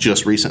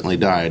just recently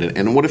died?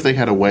 And what if they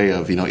had a way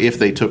of, if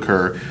they took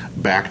her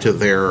back to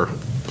their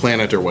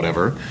planet or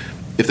whatever,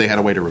 if they had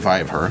a way to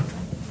revive her?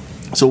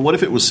 So what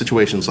if it was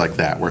situations like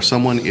that, where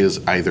someone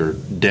is either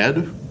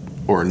dead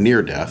or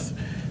near death,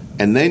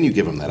 and then you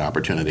give them that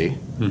opportunity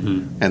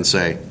and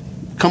say,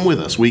 come with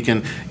us.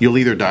 You'll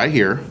either die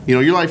here.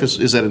 Your life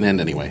is at an end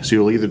anyway, so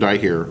you'll either die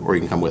here or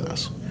you can come with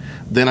us.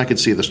 Then I could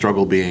see the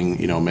struggle being,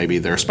 maybe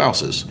their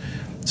spouses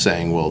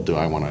saying, well, do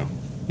I want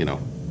to,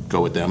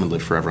 go with them and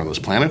live forever on this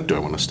planet? Do I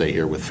want to stay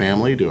here with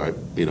family?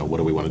 What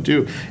do we want to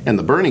do? And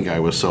the Bernie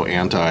guy was so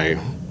anti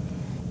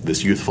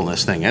this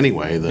youthfulness thing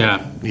anyway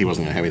that he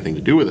wasn't going to have anything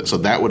to do with it. So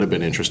that would have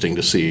been interesting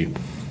to see,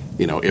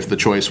 if the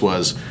choice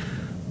was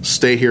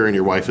stay here and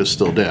your wife is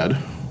still dead,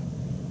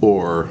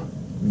 or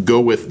go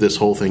with this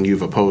whole thing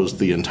you've opposed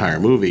the entire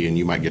movie and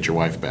you might get your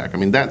wife back. I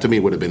mean, that to me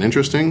would have been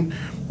interesting,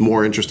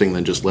 more interesting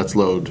than just let's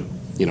load,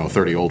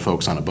 30 old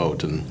folks on a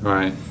boat and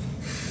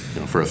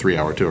for a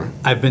 3-hour tour.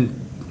 I've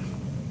been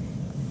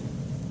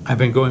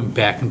going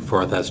back and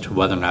forth as to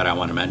whether or not I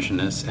want to mention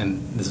this,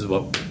 and this is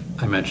what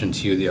I mentioned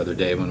to you the other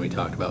day when we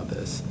talked about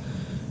this.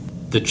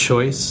 The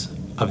choice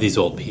of these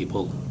old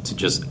people to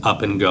just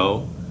up and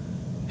go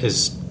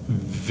is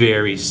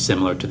very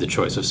similar to the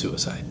choice of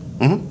suicide.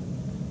 Mm-hmm.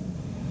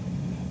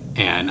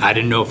 And I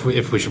didn't know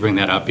if we should bring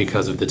that up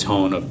because of the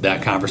tone of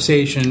that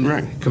conversation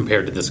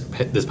compared to this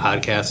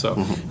podcast.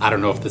 So I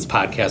don't know if this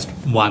podcast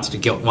wants to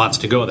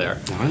go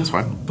there. No, that's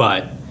fine.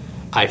 But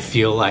I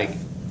feel like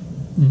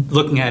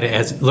looking at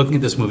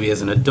this movie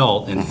as an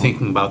adult and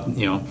thinking about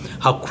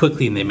how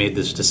quickly they made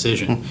this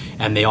decision,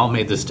 and they all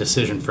made this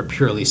decision for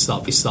purely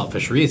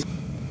selfish reasons.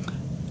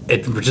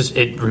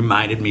 It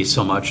reminded me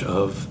so much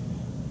of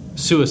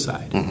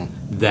suicide,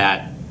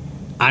 that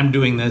I'm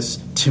doing this,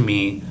 to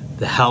me,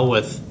 the hell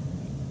with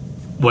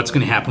what's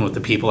going to happen with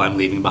the people I'm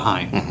leaving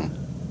behind.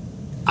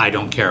 I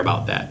don't care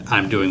about that.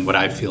 I'm doing what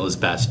I feel is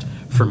best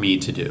for me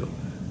to do,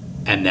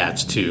 and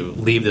that's to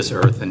leave this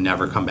earth and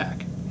never come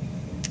back.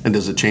 And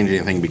does it change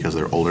anything because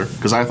they're older?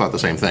 Because I thought the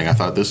same thing. I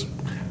thought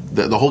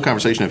the whole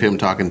conversation of him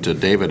talking to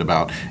David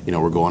about,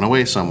 we're going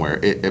away somewhere,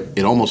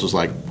 it almost was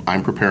like,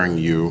 I'm preparing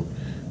you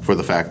for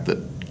the fact that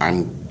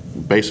I'm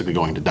basically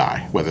going to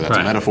die, whether that's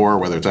a metaphor or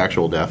whether it's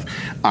actual death.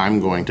 I'm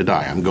going to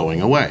die. I'm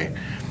going away.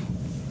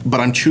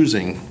 But I'm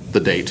choosing the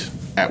date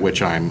at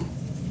which I'm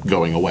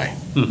going away,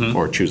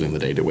 or choosing the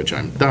date at which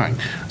I'm dying.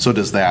 So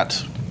does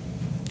that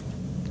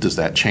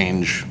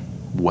change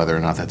whether or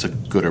not that's a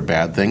good or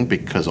bad thing,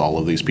 because all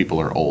of these people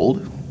are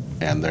old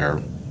and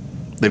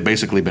they've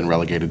basically been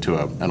relegated to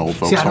an old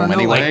folks home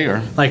anyway?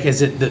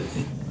 Is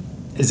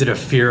it a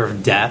fear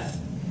of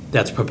death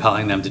that's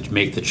propelling them to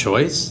make the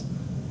choice?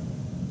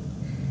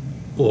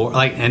 Or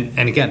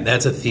and again,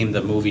 that's a theme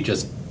the movie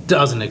just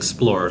doesn't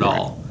explore at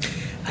all.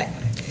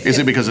 Is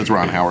it because it's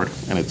Ron Howard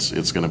and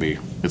it's got to be a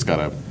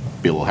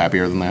little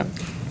happier than that?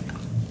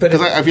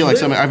 Because I feel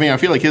like I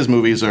feel like his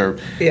movies are.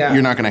 Yeah.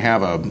 You're not going to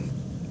have a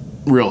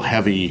real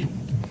heavy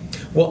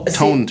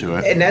tone to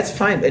it, and that's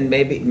fine. And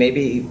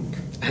maybe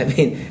I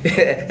mean,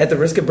 at the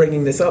risk of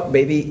bringing this up,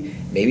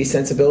 maybe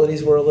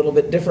sensibilities were a little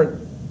bit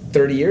different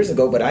 30 years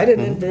ago. But I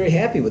didn't very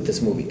happy with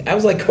this movie. I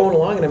was like going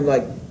along, and I'm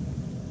like,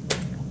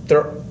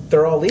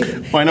 they're all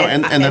leaving. Well, I know,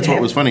 and that's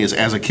what was funny is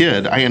as a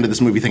kid, I ended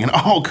this movie thinking,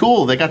 oh,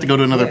 cool, they got to go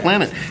to another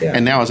planet. Yeah.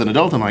 And now as an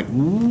adult, I'm like,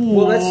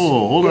 whoa,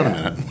 hold on a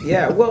minute.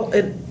 Yeah, well,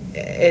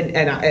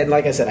 and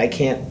like I said, I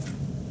can't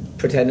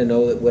pretend to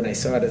know that when I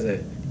saw it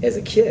as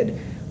a kid,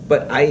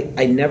 but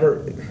I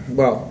never,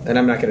 well, and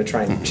I'm not going to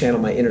try and channel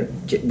my inner,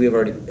 we've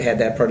already had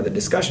that part of the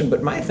discussion,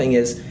 but my thing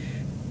is,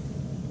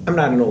 I'm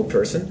not an old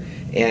person,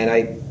 and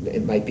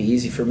it might be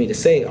easy for me to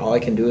say, all I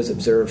can do is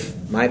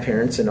observe my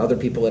parents and other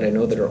people that I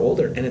know that are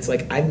older, and it's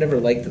like, I've never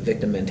liked the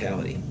victim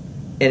mentality.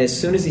 And as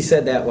soon as he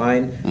said that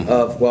line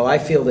of, well, I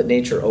feel that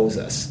nature owes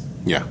us.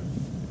 Yeah.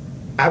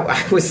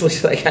 I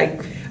was like,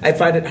 I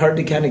find it hard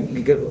to kind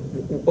of go,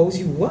 owes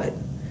you what?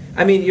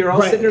 I mean, you're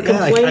all sitting there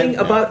complaining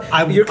about...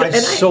 I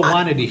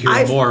wanted to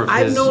hear more of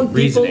his reasoning. I've known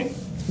people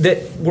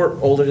that were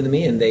older than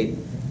me, and they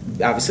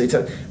obviously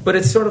took... But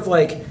it's sort of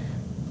like,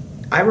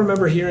 I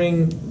remember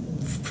hearing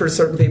for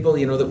certain people,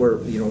 that were,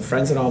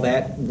 friends and all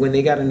that, when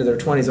they got into their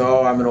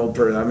 20s, I'm an old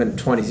person, I'm in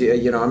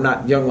 20s, I'm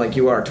not young like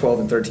you are,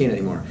 12 and 13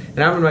 anymore.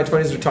 And I'm in my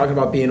 20s, they're talking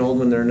about being old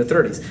when they're in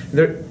their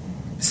 30s.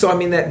 So, I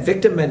mean, that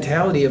victim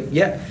mentality of,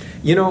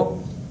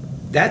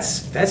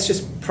 that's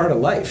just part of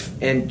life.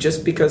 And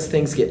just because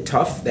things get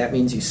tough, that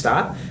means you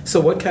stop. So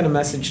what kind of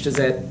message does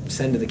that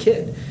send to the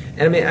kid?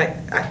 And I mean,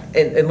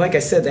 and like I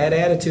said, that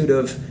attitude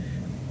of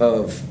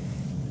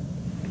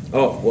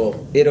oh,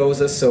 well, it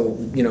owes us, so,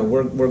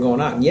 we're going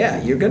on.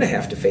 Yeah, you're going to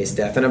have to face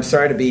death. And I'm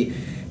sorry to be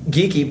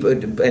geeky,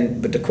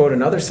 but to quote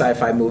another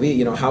sci-fi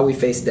movie, how we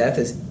face death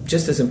is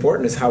just as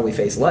important as how we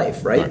face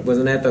life, right?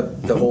 Wasn't that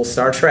the whole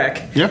Star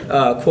Trek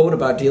quote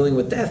about dealing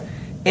with death?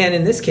 And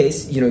in this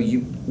case,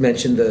 you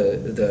mentioned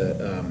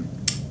the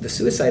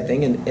suicide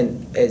thing,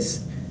 and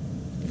as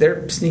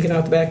they're sneaking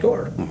out the back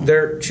door,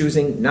 they're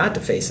choosing not to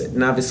face it.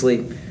 And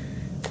obviously,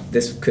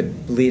 this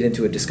could lead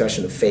into a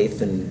discussion of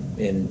faith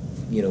and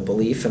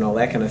belief and all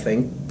that kind of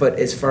thing. But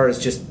as far as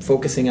just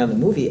focusing on the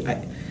movie,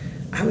 I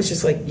was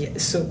just like, yeah,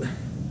 so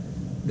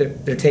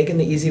they're taking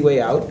the easy way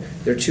out.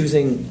 They're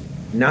choosing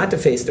not to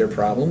face their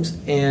problems.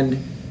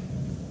 And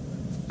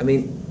I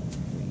mean,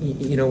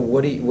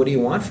 what do you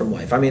want from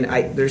life? I mean,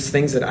 there's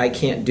things that I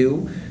can't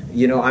do.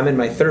 I'm in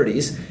my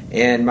 30s,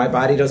 and my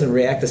body doesn't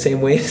react the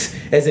same way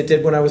as it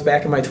did when I was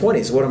back in my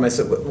 20s.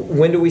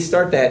 When do we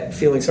start that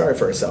feeling sorry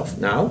for ourselves?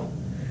 Now?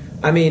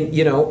 I mean,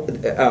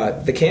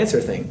 the cancer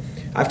thing.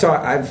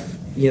 I've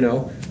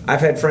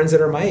had friends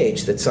that are my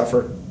age that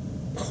suffer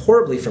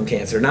horribly from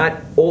cancer, not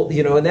old,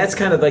 and that's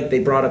kind of like they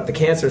brought up the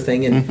cancer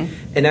thing,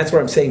 and that's where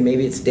I'm saying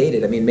maybe it's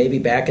dated. I mean, maybe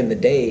back in the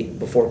day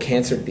before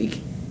cancer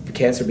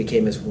became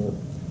as,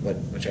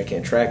 which I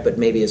can't track, but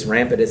maybe as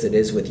rampant as it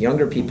is with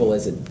younger people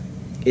as it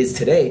is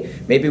today,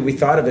 maybe we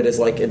thought of it as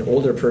like an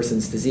older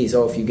person's disease.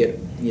 Oh, if you get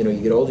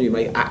older, you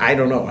might. I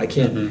don't know. I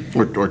can't.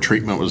 Or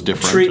treatment was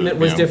different. Treatment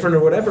was different,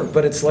 or whatever.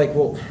 But it's like,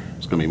 well,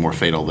 it's going to be more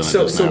fatal than it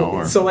is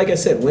now. So, like I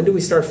said, when do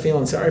we start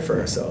feeling sorry for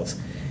ourselves?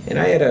 And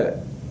I had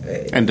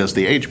and does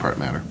the age part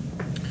matter?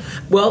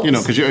 Well,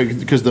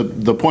 because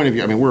the point of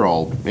view. I mean, we're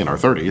all in our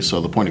 30s,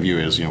 so the point of view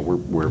is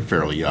we're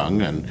fairly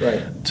young, and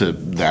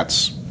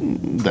that's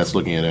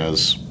looking at it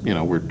as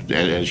we're,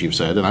 as you've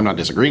said, and I'm not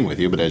disagreeing with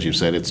you, but as you've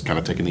said, it's kind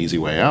of taking the easy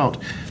way out.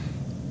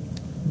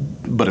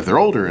 But if they're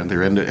older and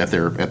they're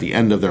at the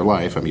end of their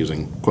life, I'm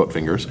using quote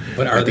fingers.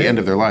 But are they? The end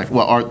of their life?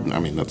 Well, Are they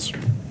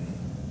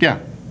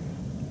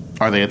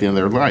at the end of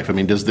their life? I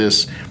mean, is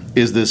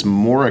this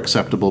more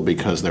acceptable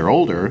because they're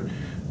older,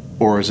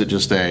 or is it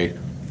just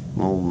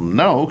well,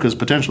 no, because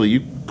potentially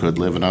you could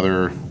live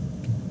another,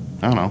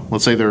 I don't know,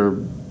 let's say they're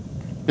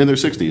in their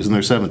 60s and their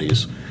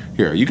 70s.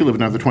 Here, you could live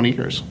another 20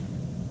 years.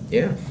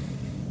 Yeah.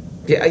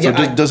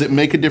 So does it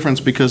make a difference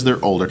because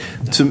they're older?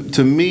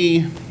 To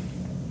me,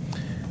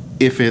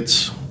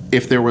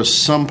 if there was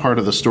some part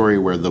of the story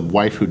where the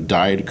wife who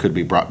died could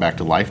be brought back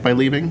to life by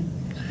leaving,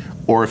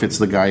 or if it's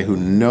the guy who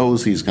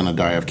knows he's going to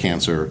die of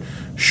cancer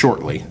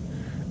shortly,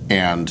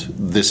 and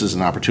this is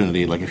an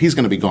opportunity, like if he's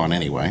going to be gone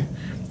anyway,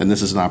 and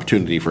this is an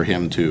opportunity for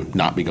him to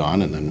not be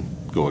gone and then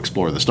go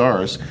explore the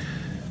stars,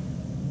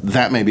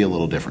 that may be a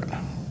little different.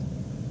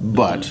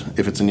 But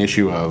if it's an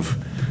issue of,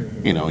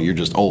 you're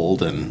just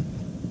old and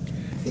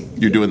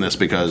you're doing this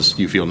because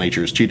you feel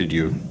nature's cheated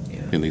you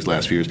in these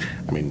last few years.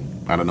 I mean,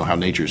 I don't know how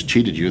nature's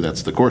cheated you.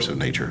 That's the course of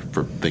nature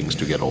for things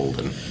to get old.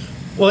 And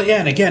well, yeah,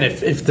 and again,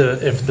 if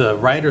the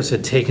writers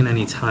had taken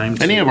any time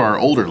to... Any of our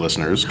older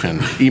listeners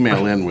can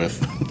email in with...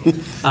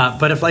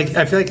 but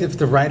I feel like if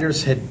the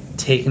writers had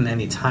taken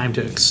any time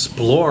to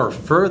explore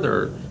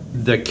further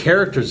the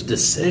characters'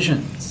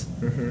 decisions,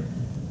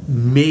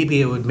 maybe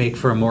it would make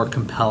for a more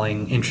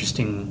compelling,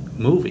 interesting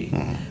movie.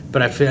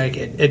 But I feel like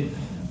it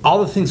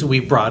all the things that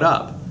we've brought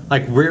up,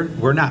 like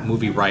we're not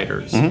movie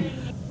writers.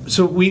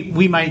 So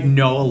we might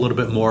know a little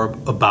bit more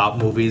about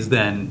movies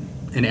than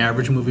an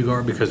average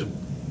moviegoer because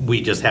we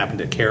just happen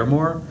to care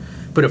more.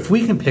 But if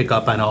we can pick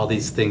up on all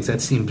these things that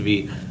seem to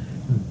be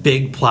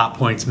big plot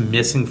points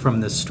missing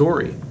from this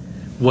story,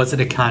 was it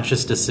a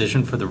conscious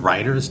decision for the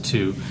writers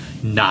to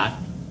not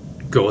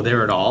go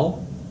there at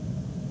all?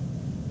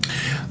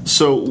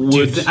 So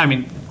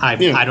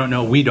I don't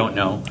know. We don't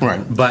know.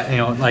 Right. But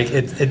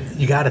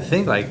you got to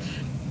think like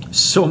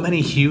so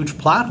many huge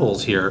plot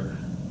holes here.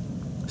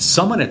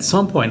 Someone at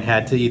some point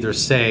had to either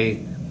say,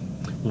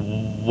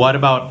 "What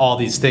about all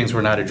these things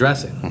we're not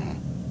addressing?"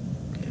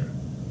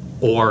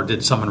 Or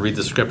did someone read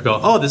the script and go,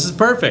 "Oh, this is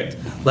perfect.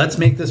 Let's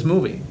make this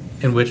movie."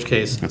 In which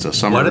case, it's a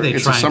summer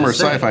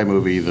sci-fi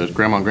movie that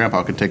Grandma and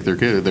Grandpa can take their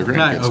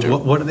grandkids to.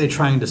 What are they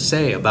trying to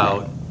say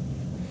about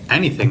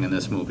anything in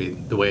this movie,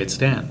 the way it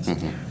stands?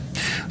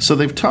 So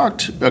they've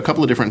talked a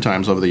couple of different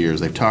times over the years.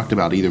 They've talked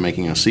about either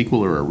making a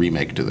sequel or a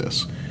remake to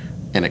this,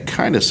 and it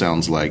kind of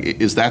sounds like,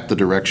 is that the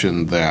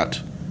direction that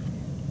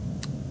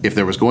if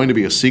there was going to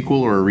be a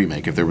sequel or a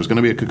remake, if there was going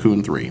to be a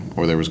Cocoon 3,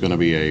 or there was going to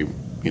be a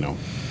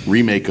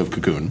remake of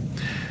Cocoon,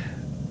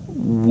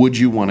 would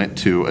you want it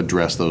to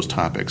address those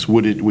topics?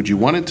 Would you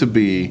want it to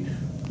be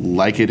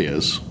like it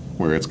is,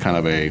 where it's kind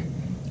of a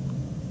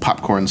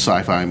popcorn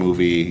sci-fi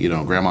movie. You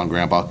know, Grandma and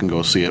Grandpa can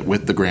go see it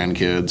with the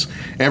grandkids.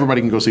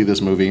 Everybody can go see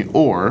this movie.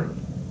 Or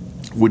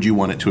would you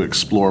want it to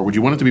explore? Would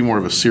you want it to be more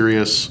of a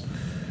serious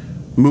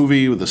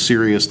movie with a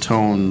serious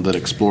tone that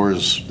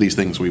explores these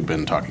things we've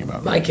been talking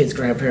about? My kids'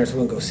 grandparents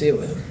wouldn't go see it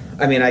with them.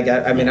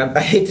 I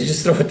hate to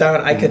just throw it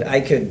down.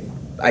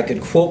 I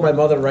could quote my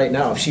mother right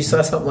now. If she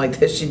saw something like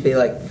this, she'd be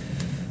like,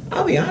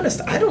 "I'll be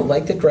honest, I don't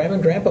like that Grandma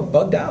and Grandpa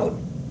bugged out."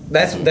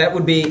 That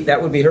would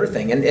be her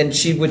thing, and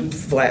she would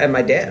and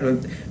my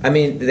dad. I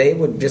mean, they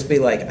would just be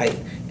like,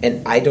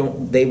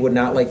 They would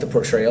not like the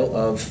portrayal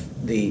of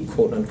the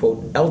quote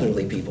unquote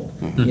elderly people.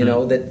 Mm-hmm. You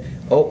know that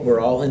we're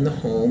all in the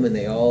home and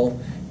they all,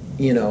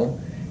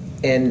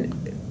 and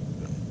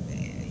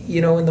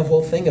the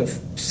whole thing of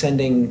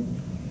sending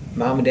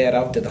mom and dad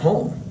out to the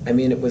home. I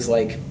mean, it was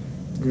like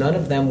none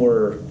of them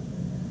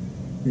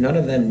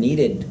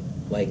needed,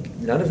 like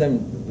none of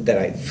them that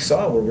I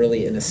saw were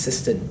really an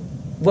assisted.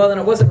 Well, and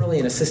it wasn't really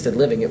an assisted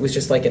living. It was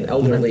just like an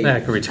elderly...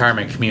 Like a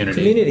retirement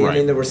community. Right. I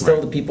mean, there were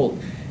still the people...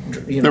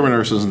 there were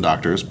nurses and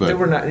doctors, but... There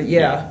were not...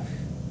 Yeah.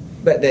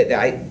 But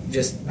I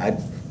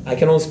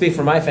can only speak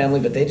for my family,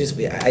 but I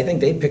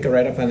think they'd pick it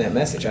right up on that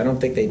message. I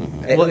don't think they'd...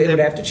 It would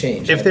have to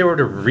change. If they were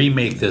to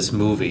remake this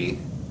movie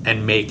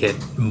and make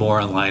it more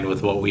in line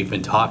with what we've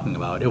been talking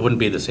about, it wouldn't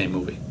be the same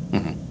movie.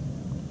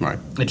 Mm-hmm. Right.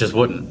 It just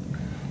wouldn't.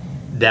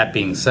 That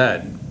being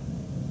said,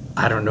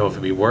 I don't know if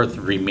it'd be worth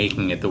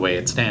remaking it the way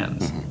it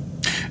stands. Mm-hmm.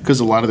 Because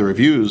a lot of the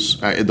reviews,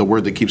 the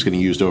word that keeps getting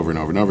used over and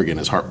over and over again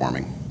is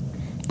heartwarming.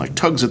 Like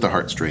tugs at the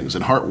heartstrings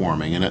and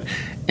heartwarming in it,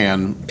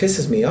 and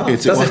pisses me off.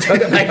 It doesn't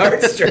tug at my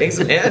heartstrings,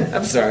 man.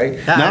 I'm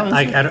sorry.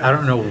 I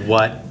don't know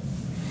what.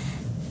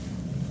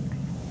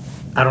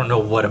 I don't know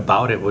what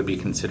about it would be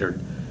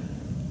considered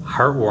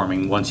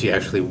heartwarming once you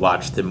actually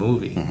watch the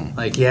movie. Mm-hmm.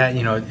 Like,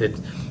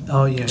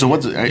 So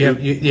what's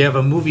you have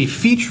a movie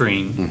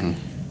featuring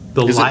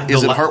Is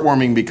it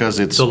heartwarming because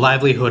it's the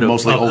livelihood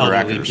mostly of older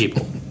elderly actors?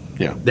 people?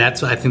 Yeah,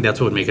 I think that's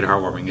what would make it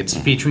heartwarming. It's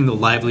featuring the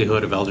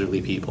livelihood of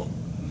elderly people.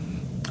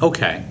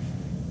 Okay,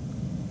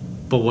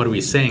 but what are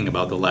we saying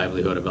about the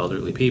livelihood of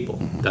elderly people?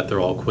 Mm-hmm. That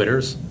they're all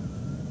quitters?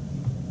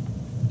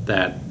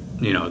 That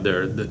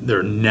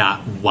they're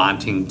not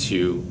wanting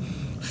to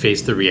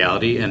face the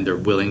reality and they're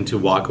willing to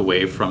walk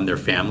away from their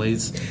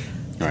families?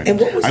 Right.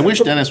 And I wish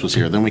Dennis was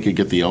here. Then we could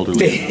get the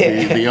elderly,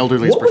 the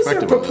elderly's what was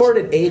perspective. Their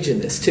purported age in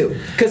this too?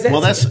 Because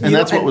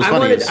that's what was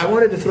funny. I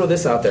wanted to throw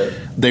this out there.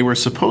 They were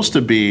supposed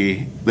to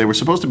be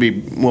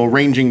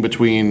ranging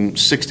between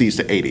 60s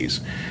to 80s,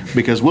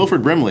 because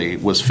Wilford Brimley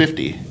was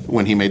 50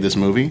 when he made this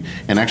movie,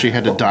 and actually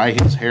had to dye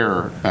his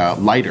hair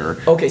lighter,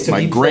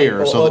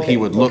 grayer, so that he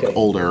would look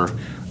older.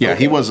 Yeah,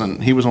 he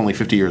wasn't. He was only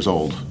 50 years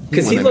old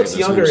because he looks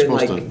younger in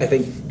I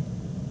think.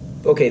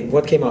 Okay,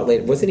 what came out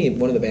later? Wasn't he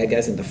one of the bad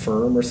guys in The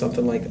Firm or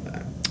something like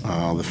that?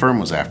 The Firm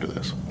was after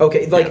this.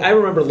 Okay, I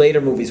remember later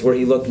movies where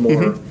he looked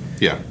more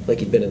like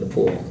he'd been in the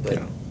pool. But.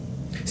 Yeah.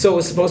 So it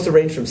was supposed to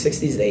range from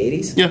 60s to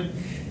 80s? Yeah.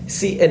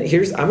 See, and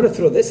I'm going to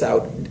throw this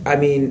out. I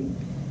mean,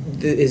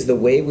 is the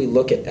way we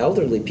look at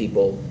elderly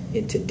people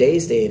in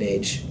today's day and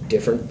age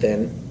different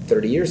than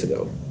 30 years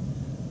ago?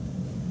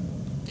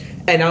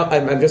 And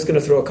I'm just going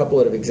to throw a couple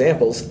of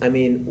examples. I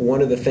mean,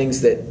 one of the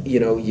things that,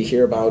 you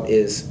hear about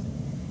is...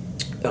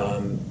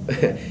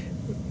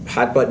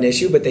 hot button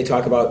issue, but they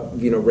talk about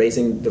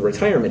raising the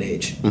retirement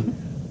age,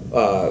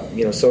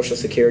 Social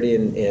Security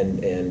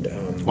and.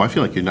 Well, I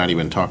feel like you're not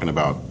even talking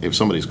about if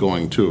somebody's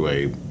going to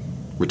a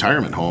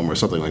retirement home or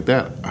something like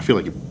that. I feel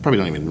like you probably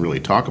don't even really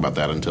talk about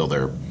that until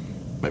they're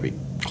maybe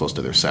close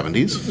to their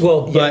 70s.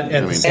 Well, but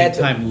at the same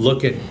time,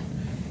 look at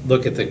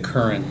the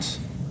current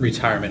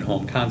retirement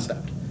home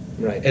concept.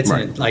 Right. It's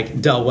like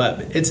Del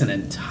Webb. It's an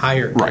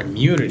entire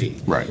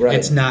community. Right.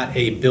 It's not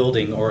a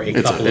building or a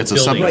couple of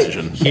buildings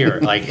subdivision here.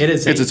 Like it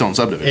is. It's its own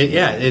subdivision.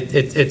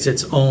 It's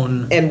its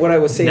own. And what I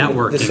was saying,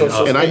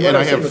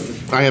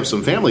 networking. I have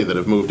some family that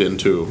have moved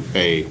into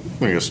I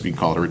guess you can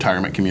call it a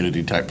retirement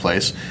community type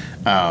place,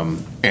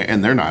 and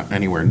they're not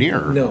anywhere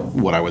near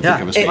what I would think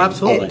of as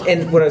absolutely.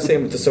 And what I was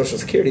saying with the Social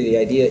Security, the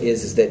idea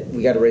is that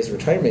we got to raise the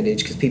retirement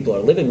age because people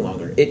are living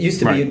longer. It used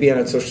to be you'd be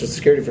on Social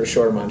Security for a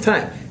short amount of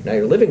time. Now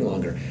you're living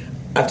longer.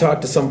 I've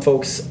talked to some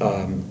folks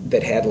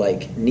that had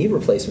knee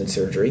replacement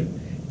surgery,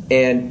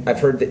 and I've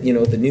heard that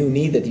the new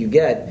knee that you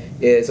get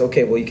is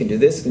okay. Well, you can do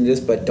this and this,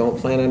 but don't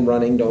plan on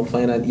running. Don't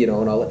plan on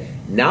and all that.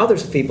 Now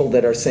there's people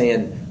that are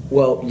saying,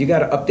 well, you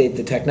got to update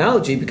the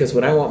technology because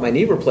when I want my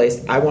knee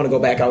replaced, I want to go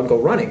back out and go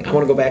running. I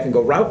want to go back and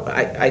go route.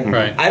 I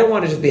don't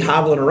want to just be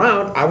hobbling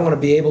around. I want to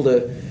be able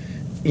to,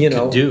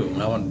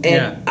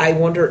 I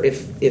wonder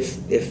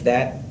if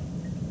that.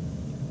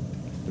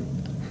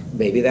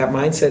 Maybe that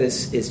mindset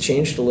is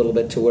changed a little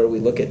bit to where we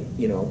look at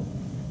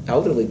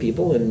elderly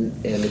people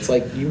and it's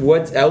like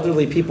what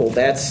elderly people,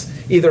 that's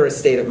either a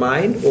state of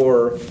mind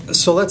or.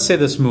 So let's say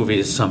this movie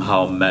is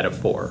somehow a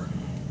metaphor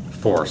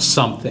for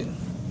something,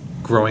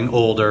 growing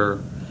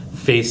older,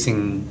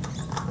 facing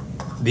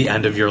the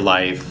end of your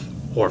life,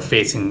 or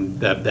facing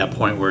that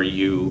point where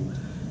you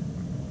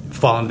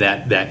fall in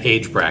that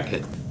age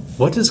bracket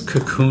what does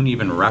cocoon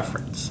even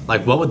reference?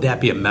 Like, what would that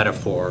be a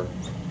metaphor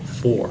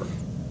for?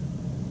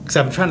 Because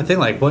I'm trying to think,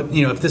 like, what,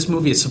 if this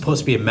movie is supposed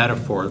to be a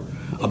metaphor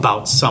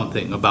about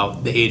something,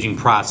 about the aging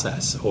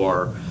process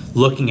or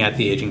looking at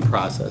the aging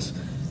process,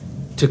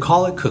 to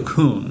call it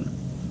cocoon,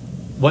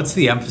 what's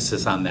the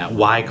emphasis on that?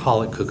 Why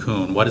call it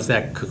cocoon? What is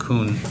that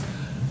cocoon?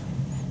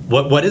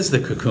 What is the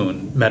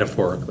cocoon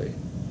metaphorically?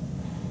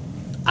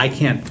 I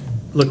can't,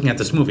 looking at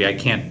this movie, I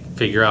can't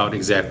figure out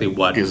exactly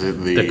what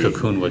the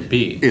cocoon would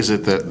be. Is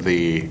it that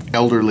the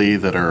elderly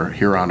that are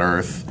here on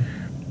Earth,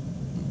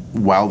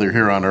 while they're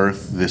here on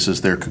Earth, this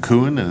is their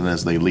cocoon, and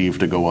as they leave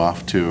to go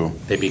off to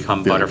they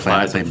become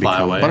butterflies and fly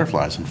away.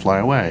 Butterflies and fly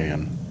away,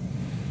 and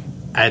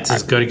that's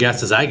as good a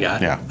guess as I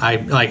got. Yeah, I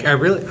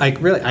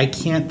really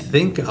can't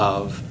think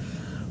of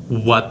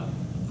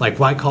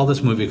why call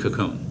this movie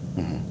Cocoon.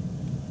 Mm-hmm.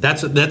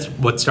 That's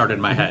what started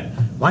in my head.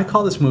 Why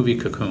call this movie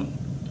Cocoon?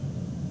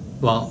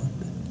 Well,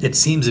 it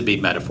seems to be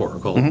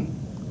metaphorical,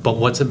 but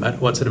what's it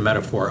a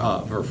metaphor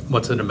of, or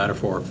what's it a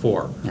metaphor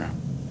for? Yeah.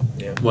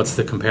 Yeah. What's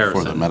the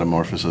comparison? For the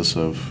metamorphosis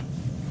of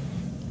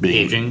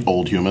being aging,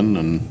 old human,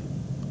 and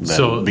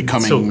then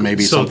becoming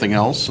something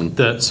else.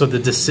 And so the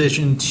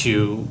decision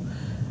to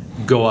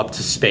go up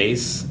to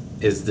space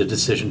is the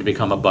decision to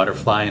become a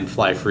butterfly and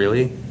fly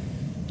freely.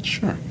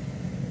 Sure.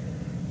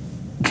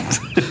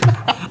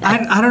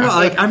 I don't know.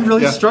 Like, I'm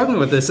really struggling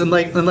with this, and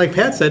like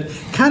Pat said,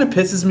 kind of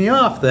pisses me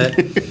off that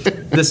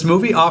this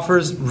movie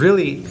offers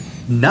really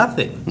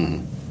nothing.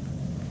 Mm-hmm.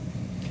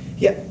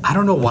 Yeah, I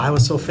don't know why I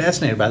was so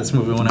fascinated by this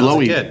movie when I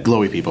was a kid.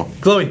 Glowy people.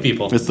 Glowy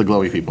people. It's the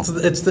glowy people.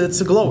 It's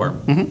the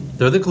glowworm. Mm-hmm.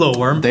 They're the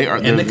glowworm.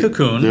 They're the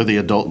cocoon. They're the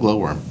adult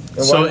glowworm.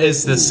 So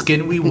is the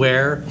skin we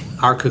wear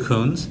our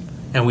cocoons,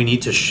 and we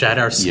need to shed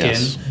our skin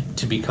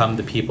to become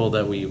the people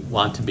that we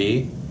want to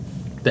be?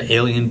 The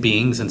alien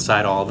beings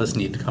inside all of us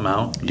need to come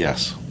out?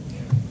 Yes.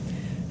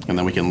 And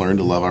then we can learn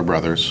to love our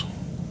brothers.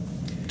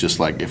 Just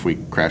like if we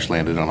crash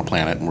landed on a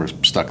planet and we're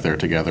stuck there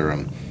together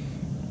and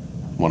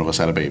one of us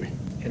had a baby.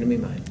 Enemy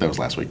mine. That was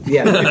last week.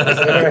 Yeah. All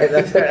right,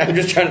 that's right. I'm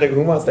just trying to think,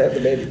 who wants to have the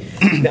baby?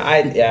 No,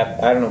 I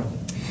don't know.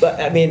 But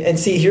I mean, and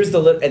see, here's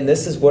and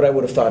this is what I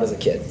would have thought as a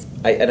kid.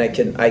 I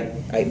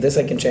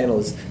can channel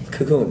as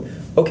cocoon.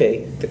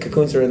 Okay, the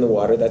cocoons are in the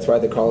water. That's why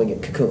they're calling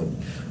it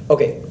cocoon.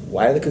 Okay,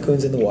 why are the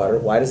cocoons in the water?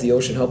 Why does the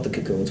ocean help the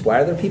cocoons?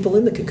 Why are there people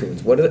in the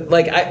cocoons? What are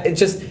it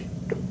just,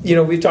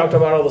 we've talked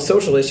about all the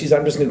social issues.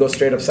 I'm just going to go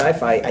straight up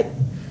sci-fi.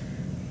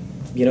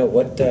 What are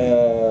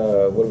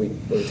we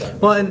talking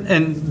about? Well,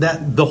 and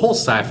that the whole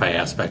sci-fi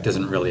aspect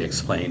isn't really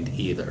explained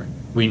either.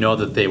 We know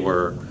that they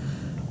were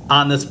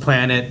on this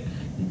planet.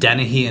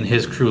 Dennehy and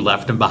his crew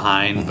left him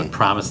behind, but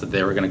promised that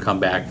they were going to come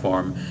back for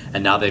him.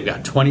 And now they've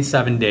got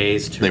 27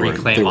 days to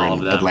reclaim all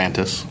of them.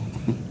 Atlantis.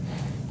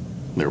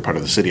 They were part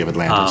of the city of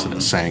Atlantis, and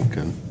it sank.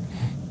 And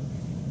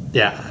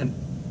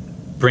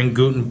bring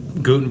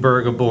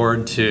Gutenberg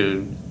aboard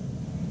to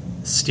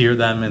steer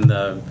them in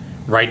the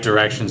right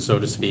direction, so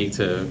to speak,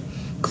 to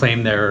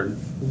claim their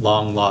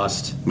long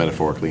lost,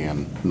 metaphorically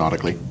and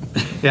nautically.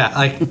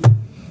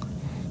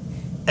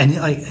 And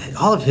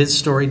all of his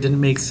story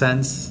didn't make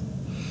sense.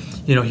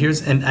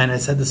 Here's and I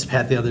said this to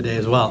Pat the other day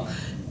as well.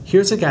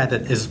 Here's a guy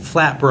that is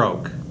flat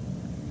broke,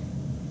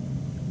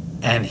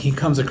 and he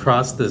comes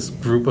across this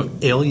group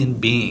of alien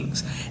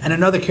beings. And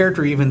another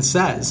character even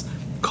says,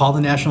 "Call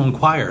the National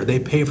Enquirer. They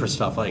pay for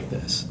stuff like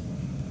this."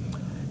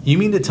 You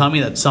mean to tell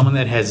me that someone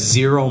that has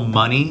zero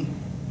money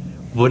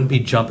wouldn't be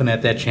jumping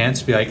at that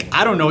chance to be like,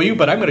 "I don't know you,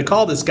 but I'm going to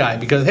call this guy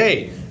because,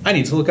 hey, I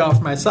need to look out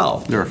for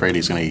myself." They're afraid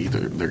they're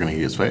going to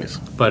eat his face.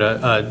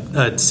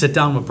 But sit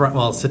down with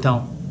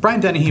Brian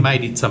Dennehy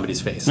might eat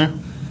somebody's face. Yeah.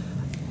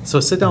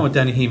 So sit down with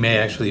Dennehy, he may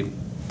actually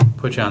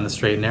put you on the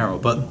straight and narrow.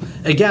 But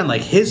again,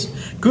 his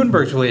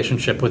Gutenberg's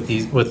relationship with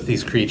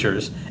these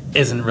creatures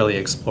isn't really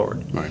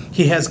explored. Right.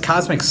 He has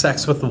cosmic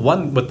sex with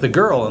the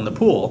girl in the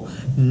pool.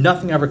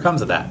 Nothing ever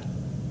comes of that.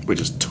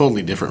 Which is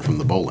totally different from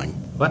the bowling.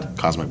 What?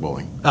 Cosmic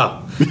bowling.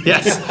 Oh,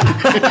 yes.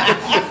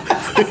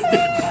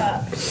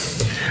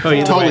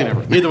 Totally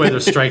different. Either way,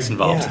 there's strikes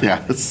involved.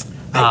 Yeah. But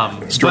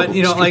again,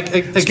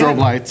 strobe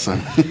lights.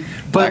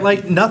 But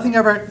nothing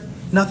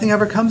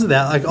ever comes of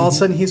that. All of a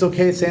sudden, he's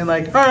okay saying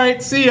all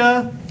right, see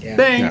ya,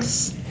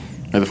 thanks.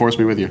 Yeah. May the force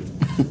be with you.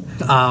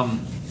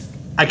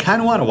 I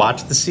kind of want to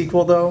watch the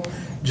sequel though,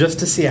 just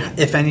to see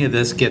if any of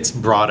this gets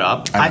brought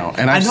up. I know,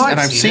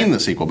 I've seen the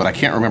sequel, but I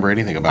can't remember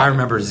anything about it. I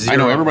remember zero. I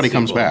know everybody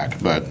comes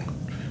back, but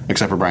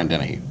except for Brian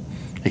Dennehy,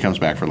 he comes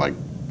back for I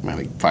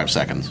think 5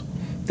 seconds.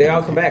 They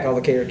all come back. All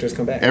the characters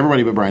come back.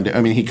 Everybody but Brian. I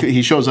mean,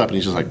 he shows up and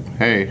he's just like,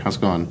 "Hey, how's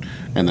it going?"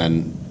 And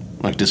then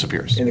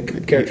disappears. And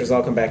the characters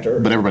all come back to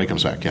Earth. But everybody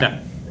comes back.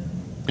 Yeah.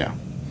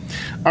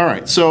 All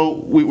right.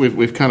 So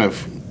we've kind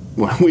of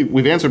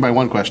we've answered my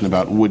one question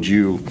about would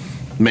you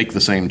make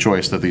the same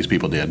choice that these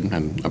people did,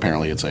 and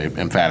apparently it's a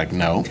emphatic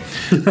no.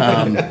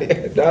 Not on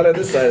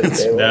this side of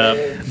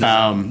the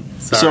table.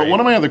 So one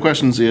of my other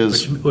questions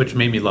is, which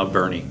made me love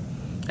Bernie,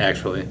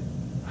 actually.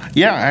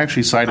 Yeah, I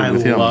actually sided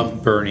with him. I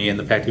love Bernie and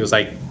the fact he was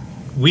like,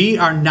 we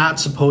are not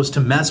supposed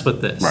to mess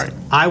with this. Right.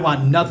 I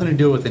want nothing to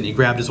do with it. And he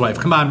grabbed his wife.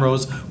 Come on,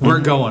 Rose. We're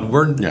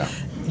going.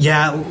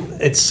 Yeah,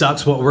 it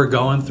sucks what we're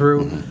going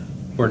through.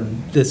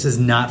 This is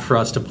not for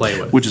us to play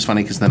with. Which is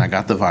funny because then I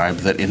got the vibe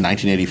that in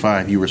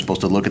 1985 you were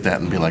supposed to look at that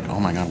and be like, oh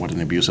my God, what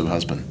an abusive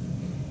husband.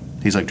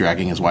 He's like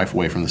dragging his wife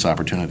away from this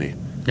opportunity.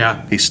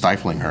 Yeah. He's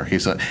stifling her.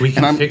 We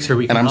can fix her.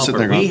 We can help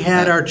her. We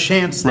had our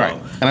chance, though. Right.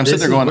 And I'm sitting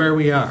there going, where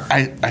we are.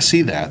 I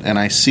see that, and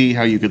I see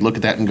how you could look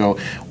at that and go,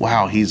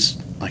 wow, he's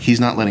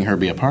not letting her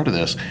be a part of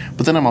this.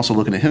 But then I'm also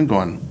looking at him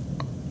going,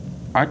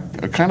 I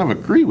kind of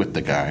agree with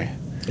the guy.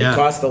 It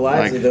cost the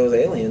lives of those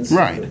aliens.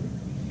 Right.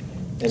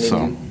 There's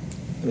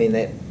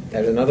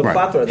another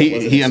plot thread.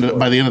 He ended up,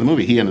 by the end of the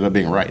movie, he ended up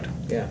being right.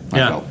 Yeah.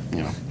 I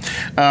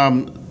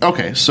felt,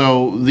 okay,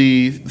 so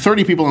the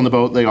 30 people on the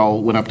boat, they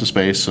all went up to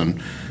space,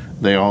 and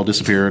they all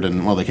disappeared,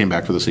 and, well, they came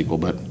back for the sequel,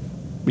 but,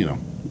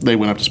 they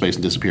went up to space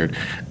and disappeared.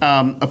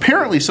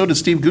 Apparently, so did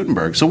Steve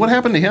Guttenberg. So what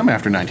happened to him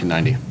after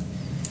 1990?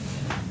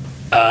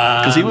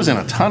 Because he was in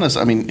a ton of...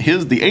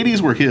 the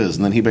 80s were his,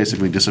 and then he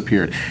basically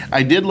disappeared.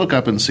 I did look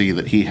up and see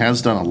that he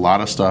has done a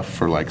lot of stuff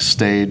for,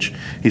 stage.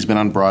 He's been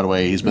on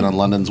Broadway. He's been on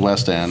London's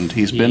West End.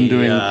 He's been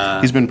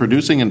he's been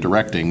producing and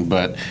directing,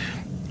 but,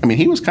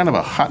 he was kind of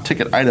a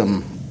hot-ticket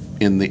item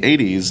in the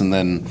 80s, and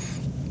then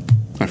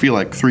I feel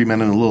like Three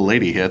Men and a Little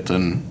Lady hit,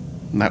 and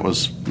that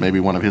was maybe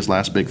one of his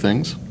last big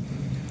things.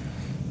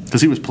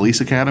 Because he was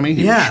Police Academy,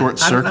 he was Short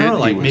Circuit,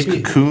 he was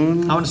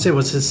Cocoon. I want to say it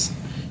was his...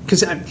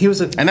 Because he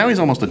was and now he's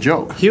almost a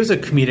joke. He was a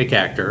comedic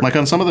actor. Like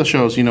on some of the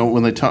shows,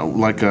 when they talk,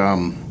 what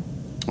am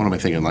I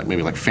thinking?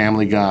 Maybe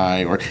Family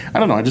Guy, or I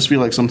don't know. I just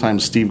feel like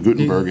sometimes Steve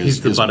Guttenberg is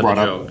brought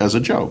up as a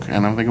joke,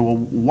 and I'm thinking, well,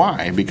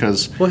 why?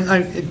 Because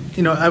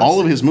all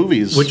of his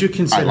movies. Would you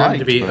consider him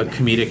to be a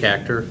comedic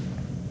actor?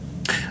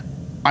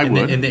 I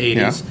would in the 80s.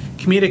 Yeah.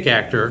 Comedic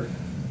actor.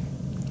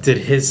 Did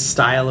his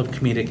style of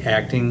comedic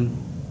acting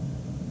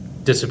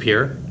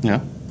disappear?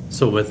 Yeah.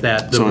 So with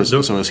that, is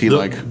he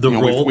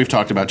role? We've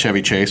talked about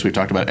Chevy Chase. We've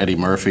talked about Eddie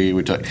Murphy.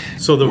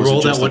 So the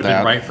role that would have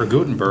been right for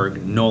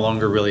Guttenberg no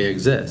longer really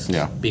exists.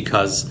 Yeah.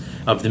 Because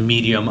of the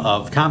medium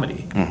of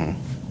comedy.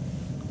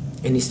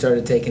 Mm-hmm. And he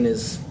started taking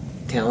his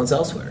talents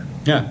elsewhere.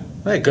 Yeah.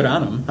 Hey, good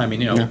on him.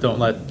 Don't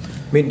let...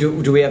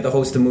 do we have the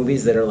host of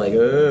movies that are like,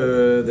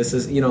 this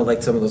is,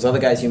 like some of those other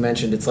guys you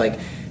mentioned, it's like,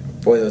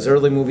 boy, those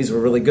early movies were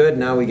really good.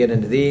 Now we get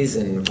into these.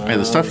 And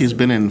the stuff he's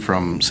been in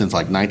since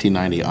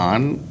 1990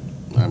 on...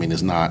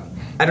 is not...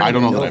 I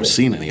don't know that I've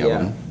seen any of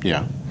them.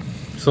 Yeah.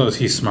 So is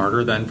he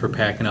smarter then for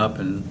packing up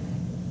and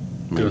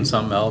doing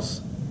something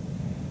else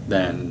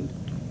than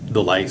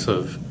the likes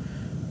of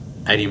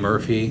Eddie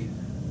Murphy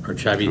or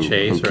Chevy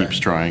Chase? Who keeps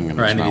trying and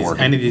it's not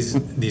working. Any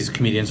of these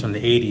comedians from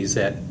the 80s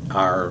that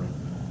are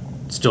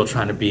still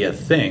trying to be a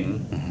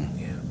thing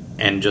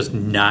and just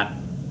not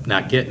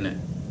getting it.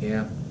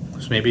 Yeah.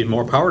 So maybe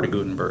more power to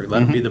Guttenberg.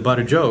 Let him be the butt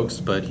of jokes,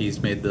 but he's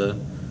made the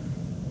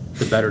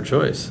better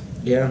choice.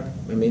 Yeah,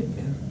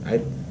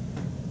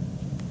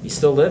 he's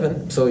still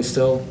living, so he's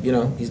still,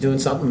 he's doing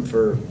something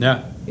for,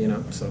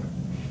 so,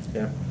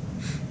 yeah.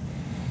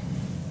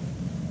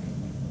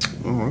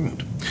 All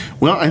right.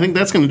 Well, I think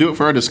that's going to do it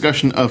for our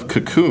discussion of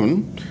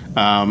Cocoon.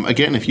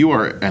 Again, if you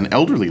are an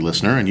elderly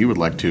listener and you would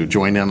like to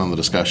join in on the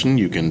discussion,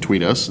 you can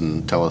tweet us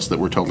and tell us that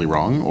we're totally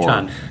wrong. Or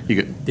John,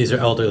 these are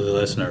elderly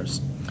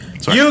listeners.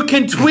 Sorry. You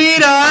can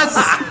tweet us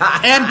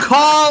and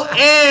call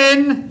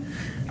in.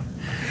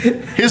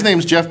 His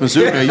name's Jeff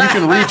Mazuka. You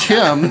can reach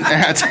him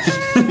at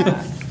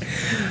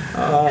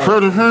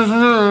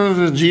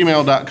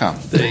gmail.com.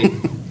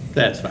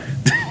 That's fine.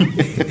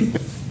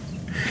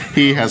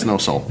 He has no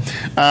soul.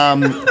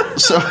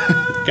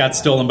 Got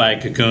stolen by a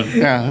cocoon.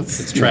 Yeah,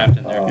 it's trapped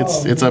in there.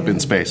 It's up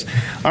in space.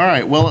 All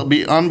right. Well, it'll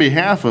be on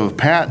behalf of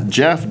Pat,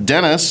 Jeff,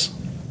 Dennis.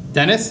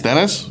 Dennis.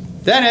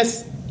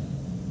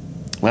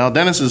 Well,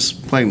 Dennis is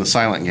playing the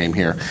silent game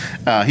here.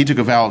 He took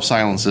a vow of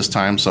silence this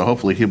time, so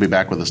hopefully he'll be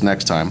back with us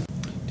next time.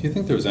 Do you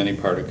think there was any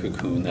part of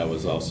Cocoon that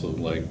was also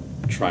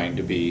trying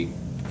to be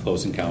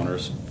Close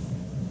Encounters?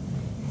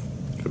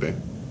 Could be.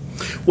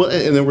 Well,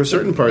 and there were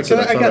certain parts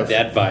that I got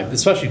that vibe,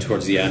 especially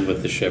towards the end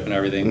with the ship and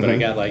everything. Mm-hmm.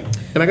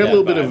 But I got a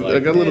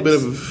little bit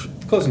of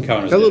Close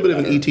Encounters. A little bit of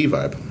an ET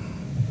vibe.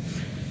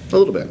 A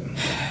little bit.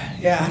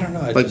 Yeah, I don't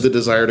know. The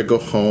desire to go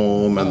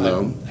home and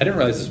I didn't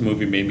realize this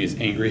movie made me as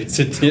angry as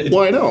it did.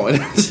 Well, I know.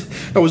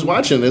 I was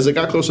watching as it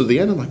got closer to the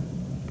end. I'm like,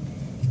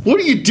 "What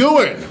are you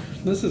doing?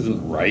 This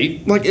isn't right."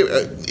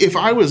 If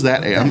I was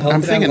that age,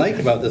 I'm thinking.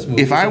 About this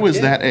movie if I was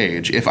that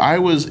age, if I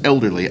was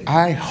elderly,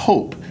 I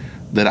hope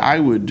that I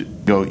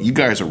would go, "You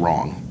guys are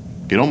wrong.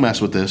 You don't mess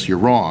with this. You're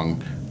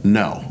wrong.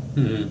 No,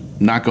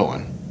 not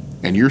going,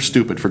 and you're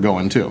stupid for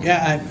going too."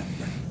 Yeah,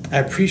 I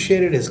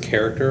appreciated his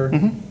character,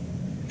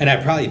 and I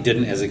probably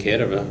didn't as a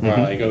kid.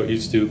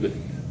 He's stupid.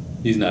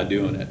 He's not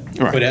doing it.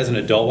 Right. But as an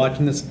adult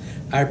watching this,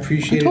 I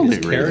appreciated his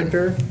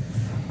character.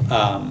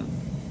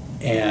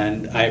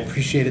 And I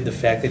appreciated the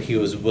fact that he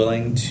was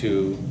willing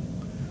to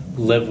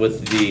live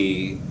with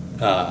the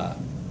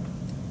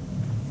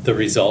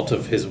result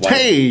of his wife.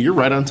 Hey, you're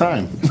right on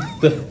time.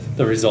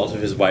 the result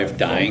of his wife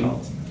dying.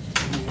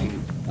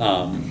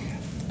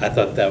 I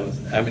thought that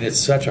was. I mean, it's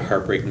such a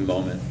heartbreaking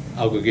moment.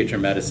 I'll go get your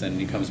medicine.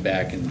 And he comes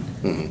back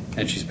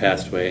and she's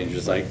passed away, and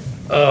just like,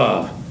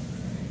 ugh.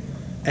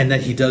 And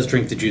then he does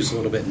drink the juice a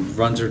little bit and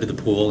runs her to the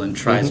pool and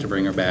tries to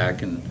bring her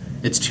back, and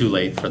it's too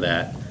late for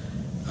that.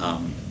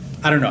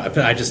 I don't know.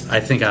 I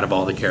think out of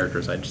all the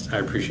characters, I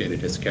appreciated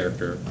his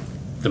character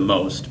the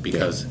most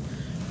because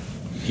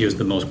he was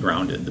the most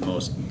grounded,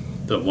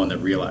 the one that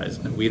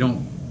realized that we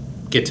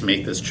don't get to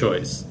make this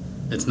choice.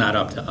 It's not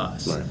up to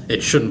us. Right.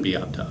 It shouldn't be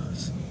up to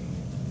us.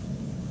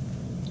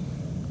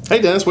 Hey,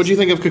 Dennis, what do you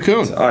think of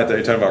Cocoon? Oh, I thought you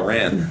were talking about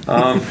Rand.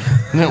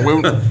 No,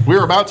 we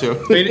were about to.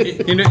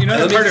 You know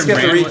Let me just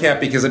get the recap,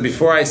 because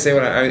before I say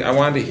what I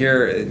wanted to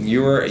hear,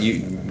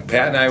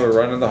 Pat and I were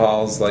running the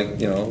halls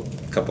a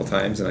couple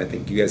times, and I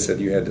think you guys said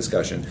you had a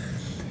discussion.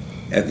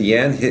 At the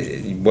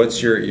end,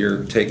 what's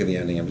your take of the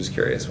ending? I'm just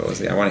curious. What was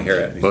it? I want to hear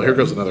it. Well, here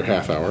goes another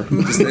half hour.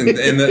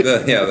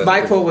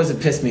 My quote was, it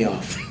pissed me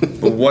off.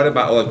 But what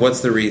about,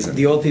 what's the reason?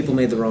 The old people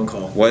made the wrong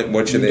call.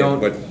 What should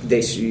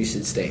you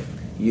should stay.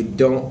 You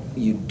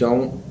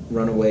don't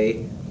run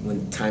away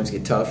when times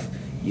get tough.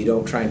 You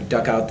don't try and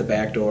duck out the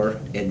back door,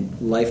 and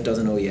life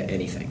doesn't owe you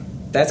anything.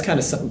 That kind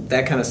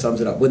of sums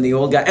it up. When the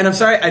old guy, and I'm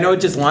sorry, I know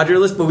it's just laundry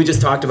list, but we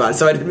just talked about it,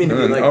 so I didn't mean to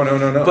be like, oh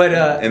no. But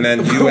and then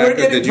we're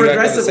getting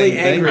progressively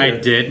angry. I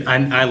did.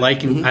 I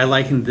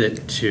likened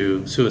it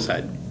to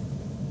suicide.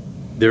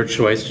 Their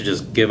choice to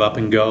just give up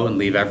and go and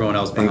leave everyone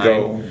else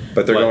behind.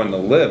 But they're going to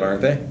live,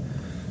 aren't they?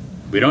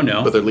 We don't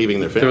know. But they're leaving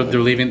their family. They're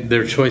leaving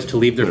their choice to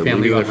leave their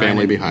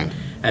family behind.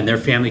 And their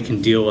family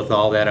can deal with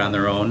all that on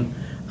their own.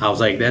 I was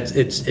like,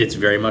 it's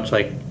very much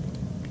like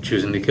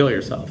choosing to kill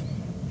yourself.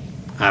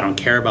 I don't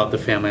care about the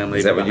family I'm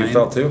leaving behind. Is that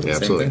what you felt too? Yeah,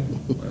 absolutely.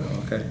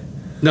 Oh, okay.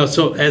 No,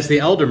 so as the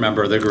elder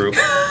member of the group,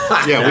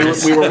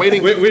 we were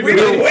waiting. We were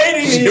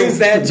waiting to use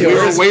that joke. We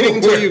were waiting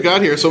until you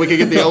got here so we could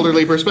get the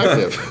elderly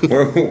perspective.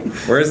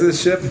 Where is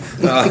this ship?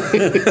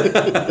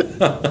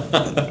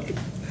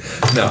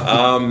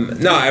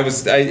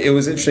 It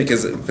was interesting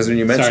because when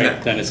you mentioned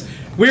that, Dennis,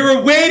 we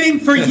were waiting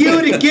for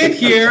you to get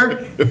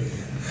here.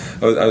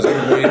 I was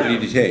unavoidably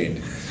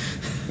detained.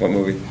 What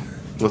movie?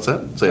 What's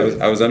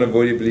that? I was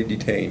unavoidably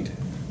detained.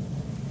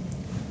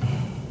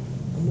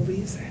 What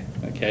movie is that?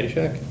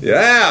 Caddyshack?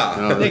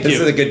 Yeah! Thank This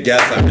you. is a good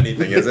guess on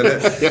anything, isn't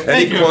it?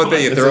 Any quote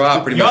that you throw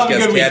out pretty much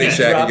gets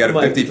Caddyshack and got a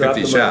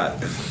 50-50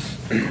 shot.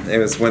 It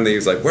was when he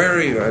was like, "Where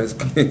are you?"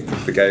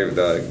 The guy,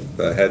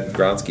 the head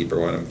groundskeeper,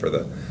 wanted him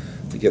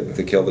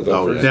to kill the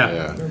gophers. Oh,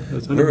 yeah. I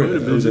was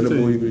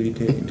unavoidably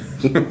detained.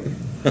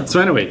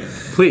 So anyway,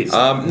 please.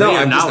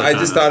 I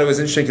just thought it was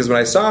interesting because when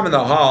I saw him in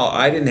the hall,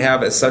 I didn't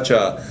have such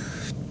a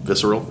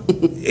visceral.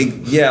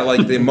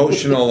 Like the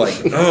emotional,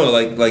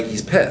 like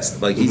he's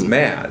pissed, like he's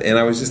mad, and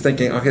I was just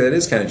thinking, okay, that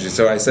is kind of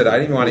interesting. So I said I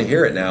didn't want to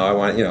hear it now. I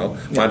wanted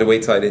to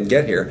wait till I didn't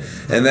get here,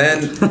 and then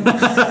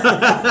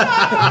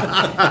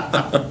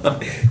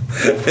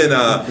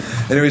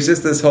and it was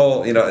just this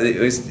whole, it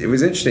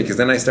was interesting because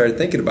then I started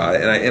thinking about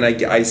it, and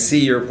I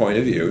see your point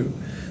of view.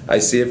 I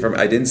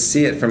didn't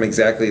see it from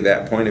exactly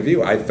that point of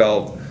view. I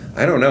felt,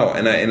 I don't know,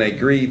 and I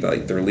agree,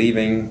 like they're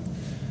leaving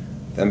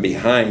them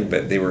behind,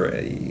 but they were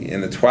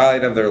in the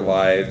twilight of their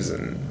lives,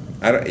 and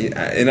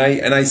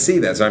I see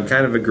that, so I'm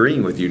kind of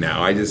agreeing with you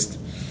now. It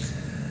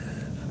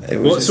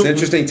was an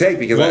interesting take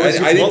because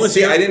I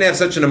didn't have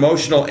such an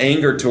emotional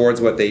anger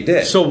towards what they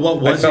did. So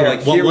what was I felt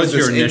like here was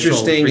this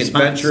interesting,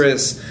 response?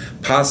 Adventurous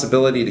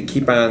possibility to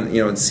keep on,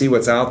 and see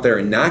what's out there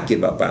and not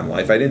give up on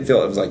life. I didn't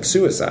feel it was like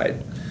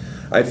suicide.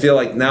 I feel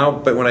like now,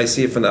 but when I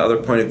see it from the other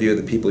point of view of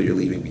the people you're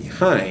leaving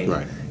behind,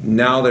 right.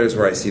 Now there's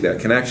where I see that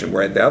connection.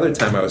 Where at the other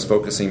time I was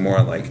focusing more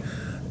on like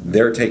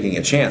they're taking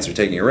a chance, they're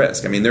taking a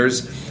risk. I mean,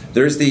 there's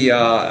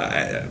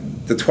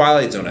the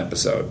Twilight Zone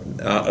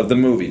episode of the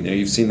movie.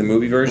 You've seen the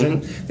movie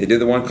version. Mm-hmm. They did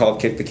the one called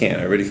 "Kick the Can."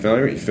 Everybody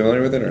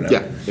familiar with it or not?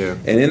 Yeah.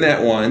 And in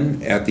that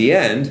one, at the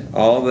end,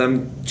 all of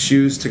them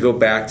choose to go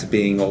back to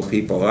being old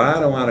people. I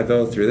don't want to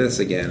go through this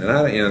again, and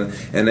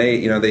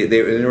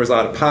there was a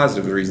lot of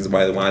positive reasons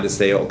why they wanted to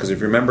stay old. Because if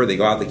you remember, they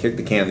go out, they kick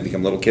the can, they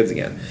become little kids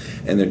again,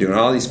 and they're doing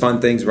all these fun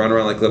things, running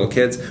around like little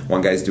kids.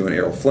 One guy's doing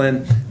Errol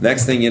Flynn.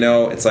 Next thing you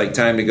know, it's like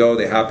time to go.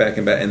 They hop back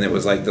in bed, and it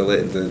was like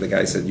the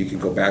guy said, you can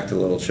go back to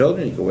little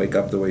children. You can wake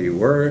up the way you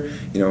were,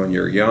 in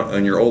your young,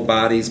 in your old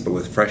bodies, but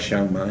with fresh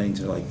young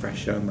minds. They're like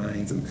fresh young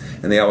minds, and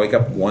they all wake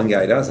up. One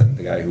guy doesn't.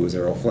 The guy who was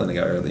Errol Flynn, the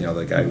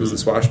guy who was the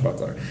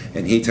swashbuckler,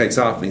 and he takes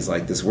off, and he's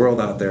like, this world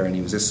out there, and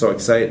he was just so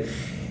excited.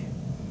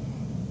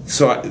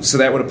 So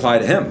that would apply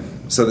to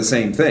him. So the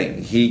same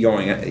thing,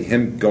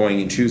 him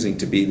going and choosing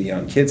to be the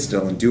young kid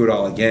still and do it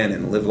all again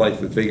and live life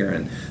with vigor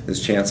and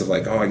this chance of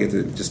like, I get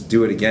to just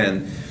do it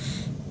again.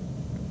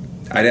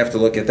 I'd have to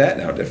look at that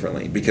now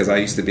differently because I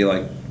used to be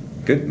like,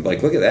 good,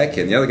 like look at that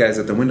kid. And the other guy's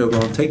at the window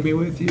going, "Take me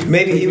with you."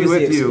 Maybe he was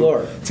the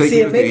explorer.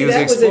 Maybe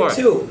that was it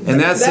too.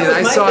 And I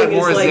saw it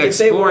more as the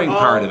exploring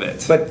part of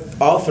it. But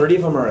all 30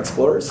 of them are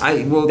explorers.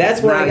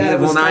 That's where I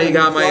got it. Now you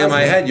got in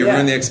my head. You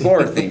ruined the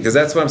explorer thing because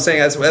that's what I'm saying.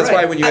 That's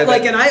why when you had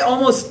and I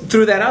almost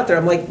threw that out there.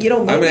 I'm like, maybe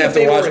I'm gonna have if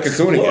they to watch were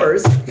Cocoon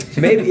explorers,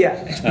 again. maybe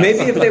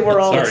if they were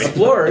all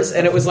explorers,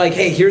 and it was like,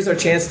 hey, here's our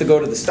chance to go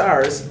to the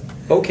stars.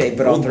 Okay,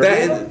 but all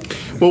 30 of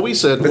them. Well, we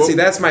said, but see,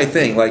 that's my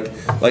thing. Like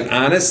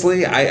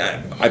honestly,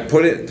 I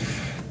put it.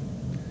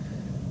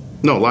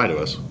 No, lie to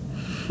us.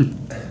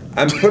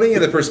 I'm putting it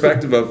in the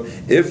perspective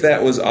of if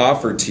that was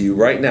offered to you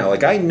right now.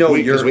 Like I know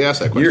we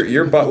asked that question.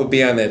 Your butt would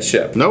be on that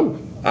ship. No,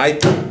 I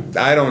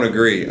don't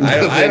agree.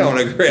 I don't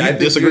agree. I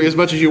disagree as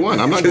much as you want.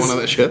 I'm not going on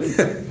that ship.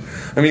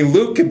 I mean,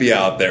 Luke could be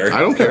out there. I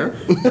don't care.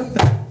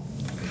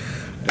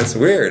 That's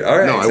weird. All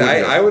right, no,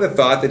 I would have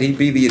thought that he'd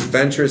be the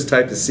adventurous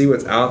type to see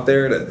what's out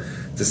there,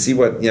 to see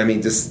what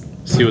just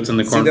see what's in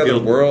the cornfield, see the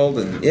other world,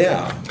 and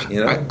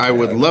I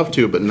would love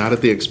to, but not at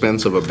the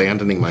expense of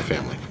abandoning my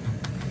family.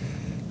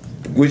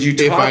 Would you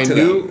talk to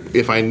them?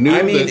 If I knew,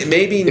 I mean,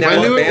 maybe not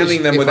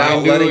abandoning them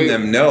without letting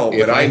them know.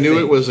 If but I knew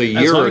it was a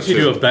year as long or as you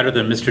two, do it better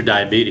than Mr.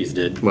 Diabetes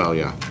did. Well,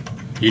 yeah.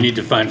 You need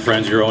to find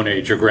friends your own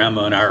age. Your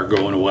grandma and I are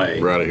going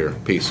away. We're out of here.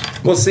 Peace.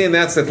 Well, see, and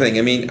that's the thing.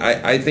 I mean,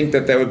 I think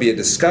that would be a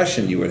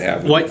discussion you would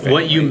have.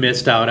 What you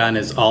missed out on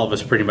is all of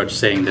us pretty much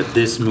saying that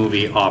this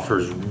movie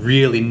offers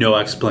really no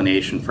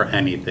explanation for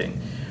anything.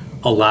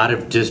 A lot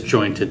of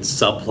disjointed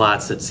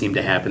subplots that seem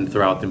to happen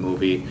throughout the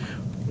movie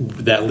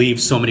that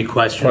leave so many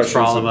questions for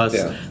all of us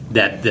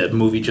that the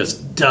movie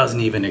just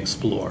doesn't even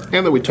explore.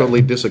 And that we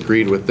totally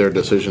disagreed with their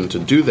decision to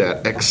do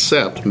that,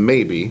 except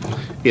maybe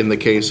in the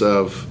case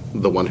of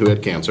the one who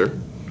had cancer.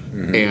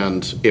 Mm-hmm.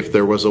 And if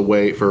there was a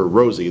way for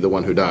Rosie, the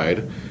one who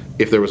died,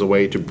 if there was a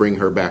way to bring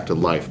her back to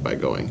life by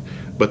going.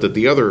 But that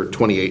the other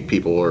 28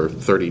 people or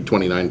 30,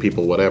 29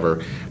 people,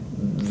 whatever,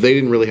 they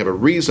didn't really have a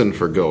reason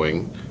for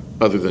going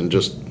other than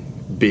just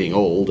being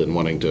old and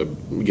wanting to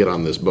get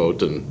on this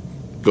boat and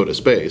go to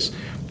space.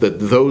 That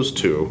those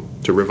two,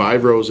 to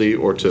revive Rosie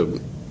or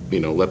to,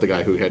 let the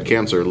guy who had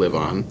cancer live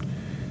on,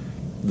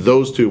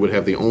 those two would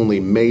have the only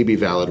maybe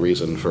valid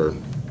reason for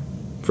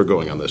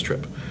going on this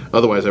trip.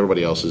 Otherwise,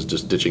 everybody else is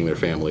just ditching their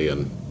family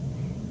and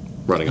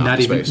running off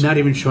to space. Not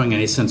even showing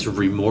any sense of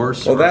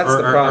remorse. Well, that's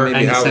the problem.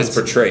 Maybe how it's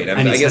portrayed.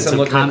 I guess I'm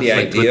looking at the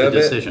idea of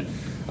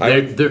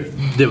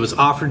it. That was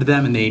offered to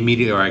them, and they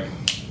immediately were like,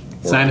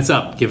 "Sign us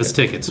up. Give us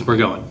tickets. We're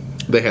going."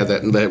 They had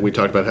that. We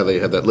talked about how they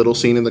had that little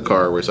scene in the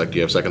car where it's like, "Do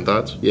you have second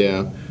thoughts?"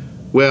 Yeah.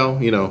 Well,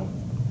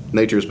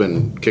 nature's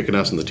been kicking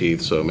us in the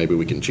teeth, so maybe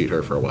we can cheat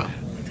her for a while.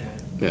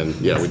 And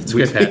yeah, Pat's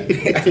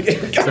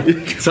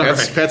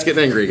getting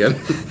angry again.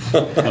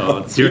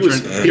 Oh, it's your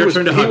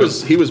turn to hug him.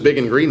 He was big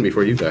and green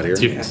before you got here.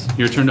 It's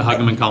your turn to hug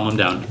him and calm him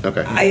down.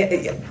 Okay.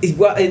 And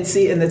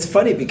it's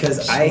funny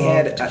because I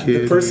had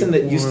the person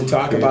that used to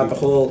talk about the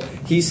whole.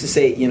 He used to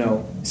say,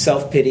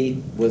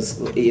 self-pity was,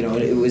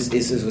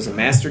 it was a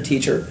master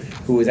teacher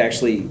who was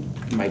actually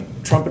my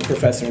trumpet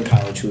professor in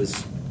college, who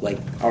was like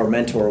our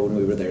mentor when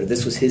we were there.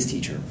 This was his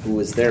teacher who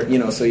was there.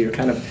 So you're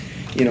kind of,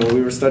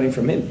 we were studying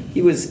from him.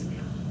 He was,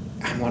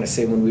 I want to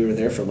say when we were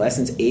there for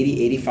lessons,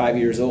 80, 85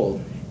 years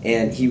old.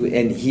 And he,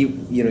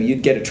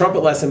 you'd get a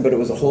trumpet lesson, but it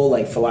was a whole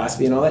like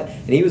philosophy and all that.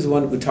 And he was the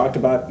one who talked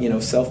about,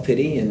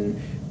 self-pity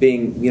and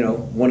being,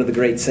 one of the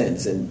great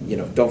sins,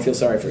 and don't feel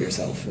sorry for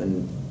yourself.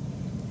 And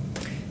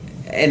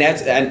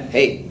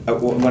hey,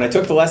 when I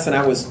took the lesson,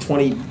 I was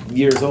 20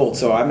 years old,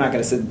 so I'm not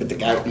going to say, but the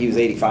guy, he was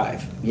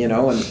 85, and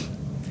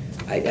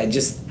I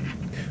just.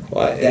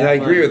 Well, and I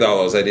agree with all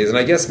those ideas, and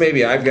I guess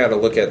maybe I've got to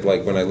look at,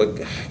 like, when I look,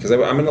 because I'm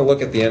going to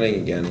look at the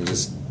ending again and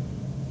just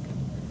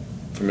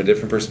from a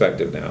different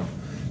perspective now,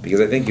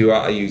 because I think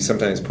you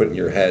sometimes put in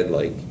your head,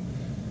 like,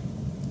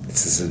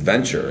 it's this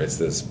adventure, it's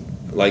this,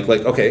 like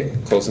okay,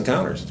 Close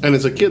Encounters. And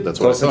as a kid, that's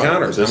what Close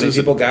Encounters. How many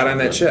people got on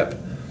that ship?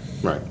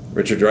 Right.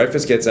 Richard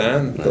Dreyfuss gets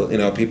on,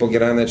 people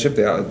get on that ship,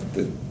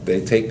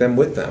 they take them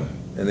with them,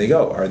 and they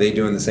go. Are they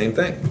doing the same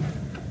thing?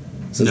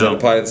 So does that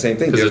apply to the same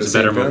thing? Because it's a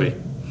better movie.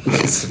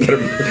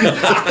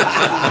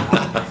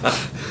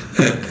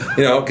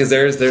 Because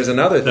there's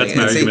another thing. That's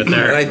my argument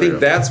there. And I think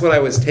that's what I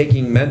was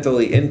taking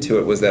mentally into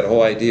it, was that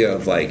whole idea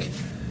of like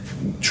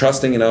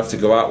trusting enough to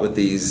go out with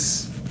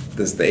this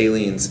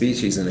alien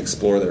species and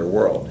explore their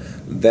world.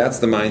 That's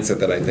the mindset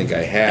that I think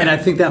I had. And I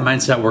think that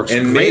mindset works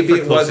and great maybe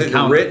for it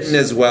wasn't written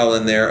as well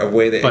in there, a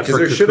way that, because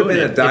there should have been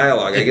a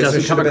dialogue. I guess there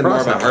should have been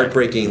more of a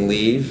heartbring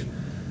leave.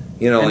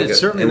 And it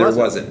certainly there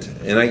wasn't.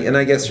 And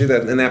I guess through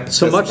that, and that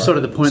so much so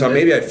to the point. So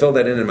maybe I filled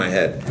that in my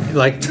head.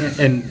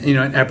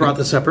 I brought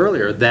this up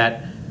earlier,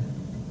 that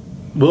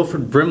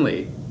Wilford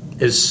Brimley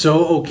is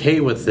so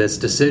okay with this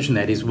decision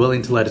that he's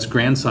willing to let his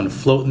grandson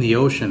float in the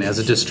ocean as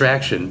a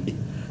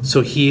distraction, so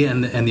he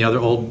and the other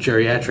old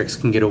geriatrics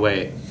can get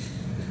away.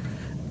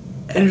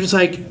 And it's just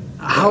like,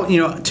 how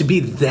to be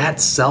that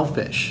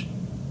selfish,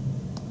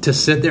 to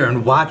sit there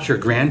and watch your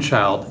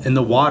grandchild in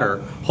the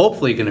water,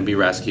 hopefully going to be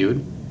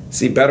rescued.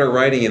 See, better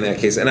writing in that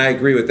case, and I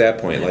agree with that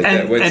point. Like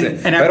better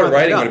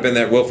writing would have been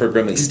that Wilford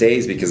Brimley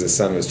stays because his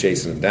son was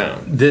chasing him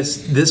down.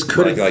 This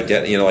could have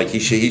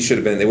he should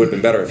have been. It would have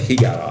been better if he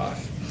got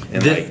off.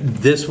 and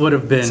this would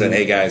have been said,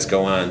 "Hey guys,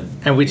 go on."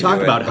 And we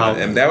talked about how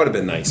and that would have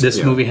been nice.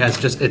 This movie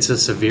has it's a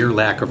severe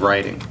lack of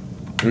writing.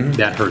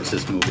 That hurts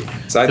this movie.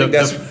 So I think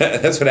that's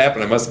what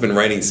happened. I must have been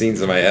writing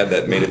scenes in my head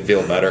that made it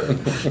feel better.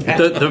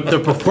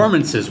 the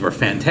performances were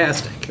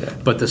fantastic,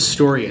 but the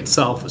story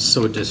itself was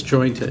so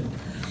disjointed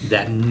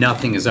that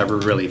nothing is ever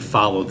really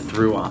followed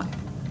through on.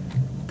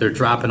 They're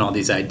dropping all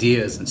these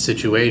ideas and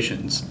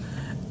situations,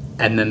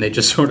 and then they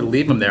just sort of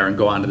leave them there and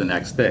go on to the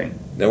next thing.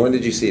 Now, when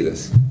did you see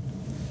this?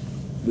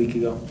 A week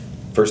ago.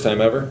 First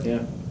time ever? Yeah.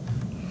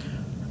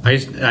 I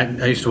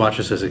used to watch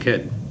this as a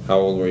kid. How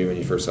old were you when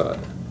you first saw it?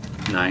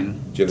 9.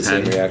 Did you have the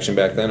same reaction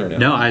back then, or no?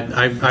 No,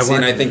 I See,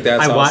 and I think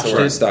that's also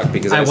where I stuck,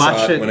 because I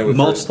watched saw it when it was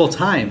multiple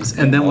times,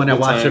 and then when I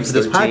watched it for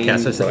this 13,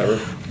 podcast, I said, whatever.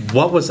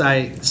 "What was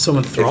I so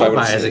enthralled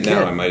by as a kid?"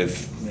 Now, I might have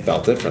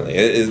felt differently.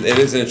 It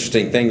is an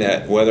interesting thing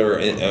that whether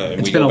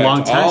it's we been go a back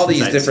long to time all since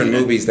these I've different seen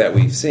it. movies that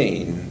we've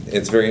seen,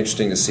 it's very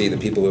interesting to see the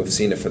people who have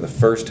seen it for the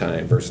first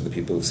time versus the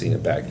people who've seen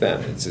it back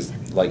then. It's just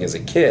like, as a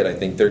kid, I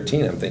think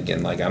 13, I'm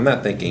thinking, like, I'm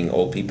not thinking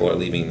old people are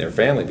leaving their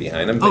family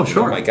behind. I'm thinking,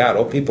 oh my God,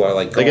 old people are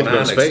like They going get to go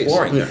on to space.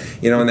 exploring. Yeah.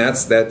 You know, and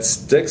that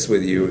sticks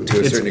with you to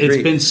a certain degree.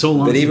 It's been so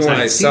long But even since when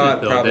I've I seen saw it,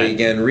 it, though, probably that-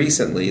 again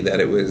recently, that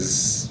it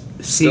was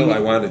still, I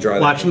wanted to draw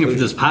that watching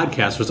conclusion. it for this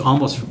podcast was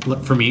almost,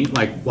 for me,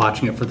 like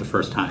watching it for the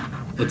first time.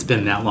 It's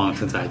been that long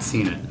since I had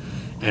seen it,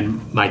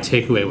 and my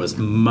takeaway was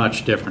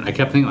much different. I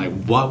kept thinking, like,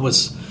 what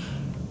was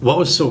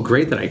so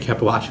great that I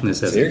kept watching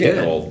this as So you're a kid?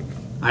 getting old.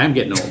 I am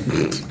getting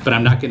old, but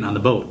I'm not getting on the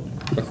boat.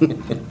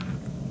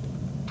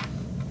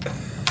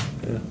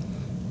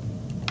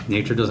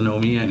 Nature doesn't owe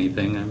me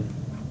anything. I'm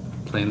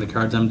playing the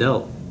cards I'm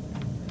dealt.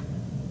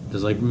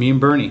 Just like me and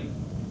Bernie.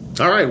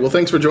 All right. Well,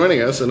 thanks for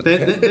joining us. And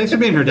Thanks for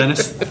being here,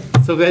 Dennis.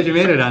 So glad you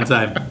made it on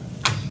time.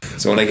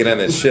 So when I get on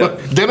that ship,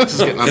 Dennis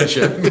is getting on the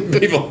ship.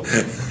 people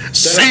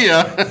See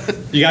ya.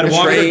 You got to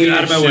walk Train get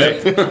out of my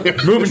way.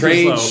 Moving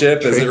train too slow.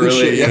 ship is it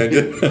really?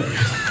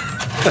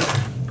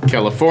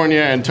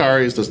 California,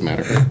 Antares, doesn't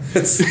matter.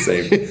 It's the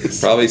same.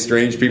 Probably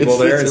strange people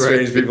there and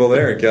strange people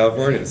there in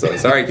California. So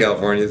sorry,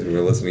 Californians, we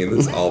were listening to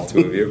this, all 2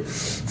 of you.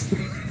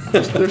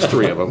 There's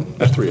 3 of them.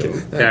 Not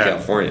Yeah.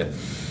 California.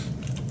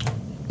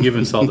 You've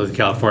insulted the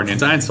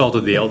Californians. I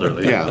insulted the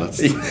elderly. Yeah, that's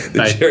The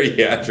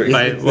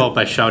geriatric.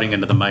 by shouting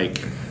into the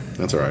mic.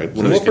 that's all right.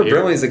 Wilford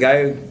Brimley's the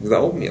guy, the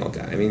oatmeal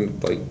guy. I mean,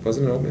 like,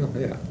 wasn't it oatmeal?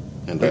 Yeah.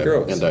 And Quaker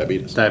Oats.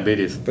 diabetes.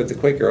 Diabetes. But the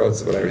Quaker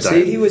Oats, whatever.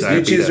 See, you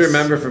Diabetes. choose to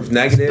remember from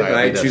negative, and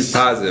I Diabetes. choose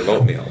positive.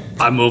 Oatmeal.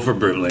 I'm Wilford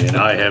Brimley, and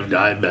I have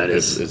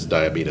diabetes. It's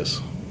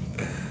diabetes.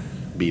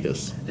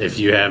 Beatus. If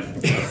you have...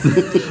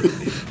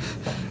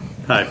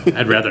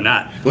 I'd rather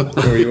not. Who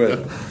are you with?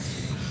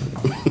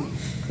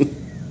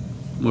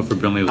 Wilford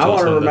Brimley was I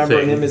want also to in the remember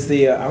thing. him as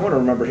the. I want to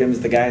remember him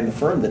as the guy in the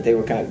firm that they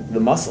were kind of the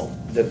muscle.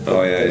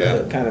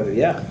 Kind of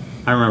yeah.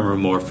 I remember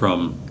more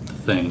from the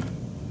thing.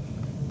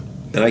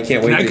 And I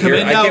can't wait Can I to come hear.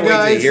 in I now, can't wait to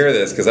guys? hear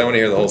this because I want to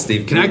hear the whole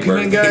Steve. Can I come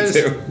in, Gutenberg guys?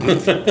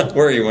 thing, too.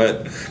 Where you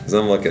went? Because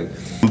I'm looking.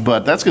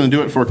 But that's going to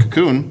do it for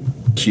Cocoon.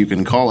 You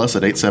can call us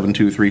at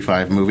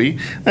 872-35-MOVIE.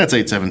 That's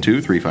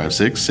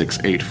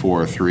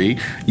 872-356-6843.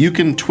 You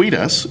can tweet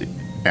us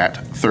at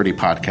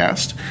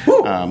 30podcast.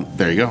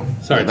 There you go.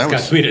 Sorry, that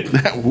just got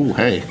tweeted. Ooh,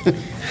 hey. You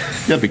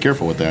got to be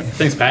careful with that.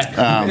 Thanks, Pat.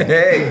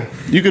 Hey.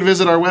 You can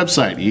visit our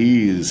website,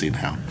 easy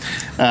now,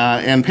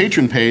 and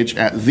patron page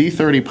at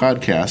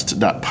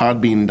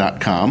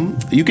the30podcast.podbean.com.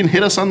 You can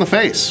hit us on the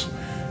face,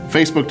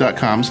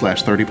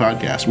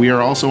 facebook.com/30podcast. We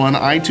are also on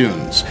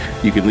iTunes.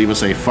 You can leave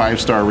us a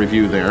 5-star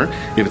review there.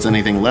 If it's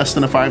anything less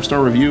than a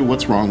 5-star review,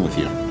 what's wrong with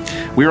you?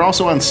 We are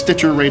also on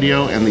Stitcher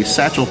Radio and the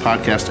Satchel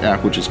Podcast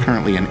app, which is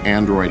currently an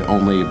Android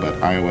only, but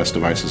iOS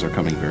devices are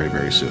coming very,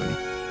 very soon.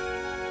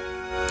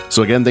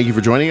 So again, thank you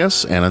for joining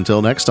us, and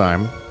until next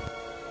time.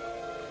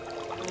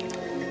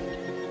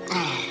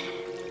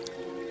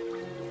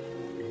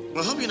 Well,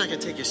 I hope you're not going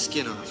to take your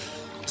skin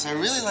off, because I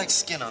really like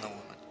skin on a woman.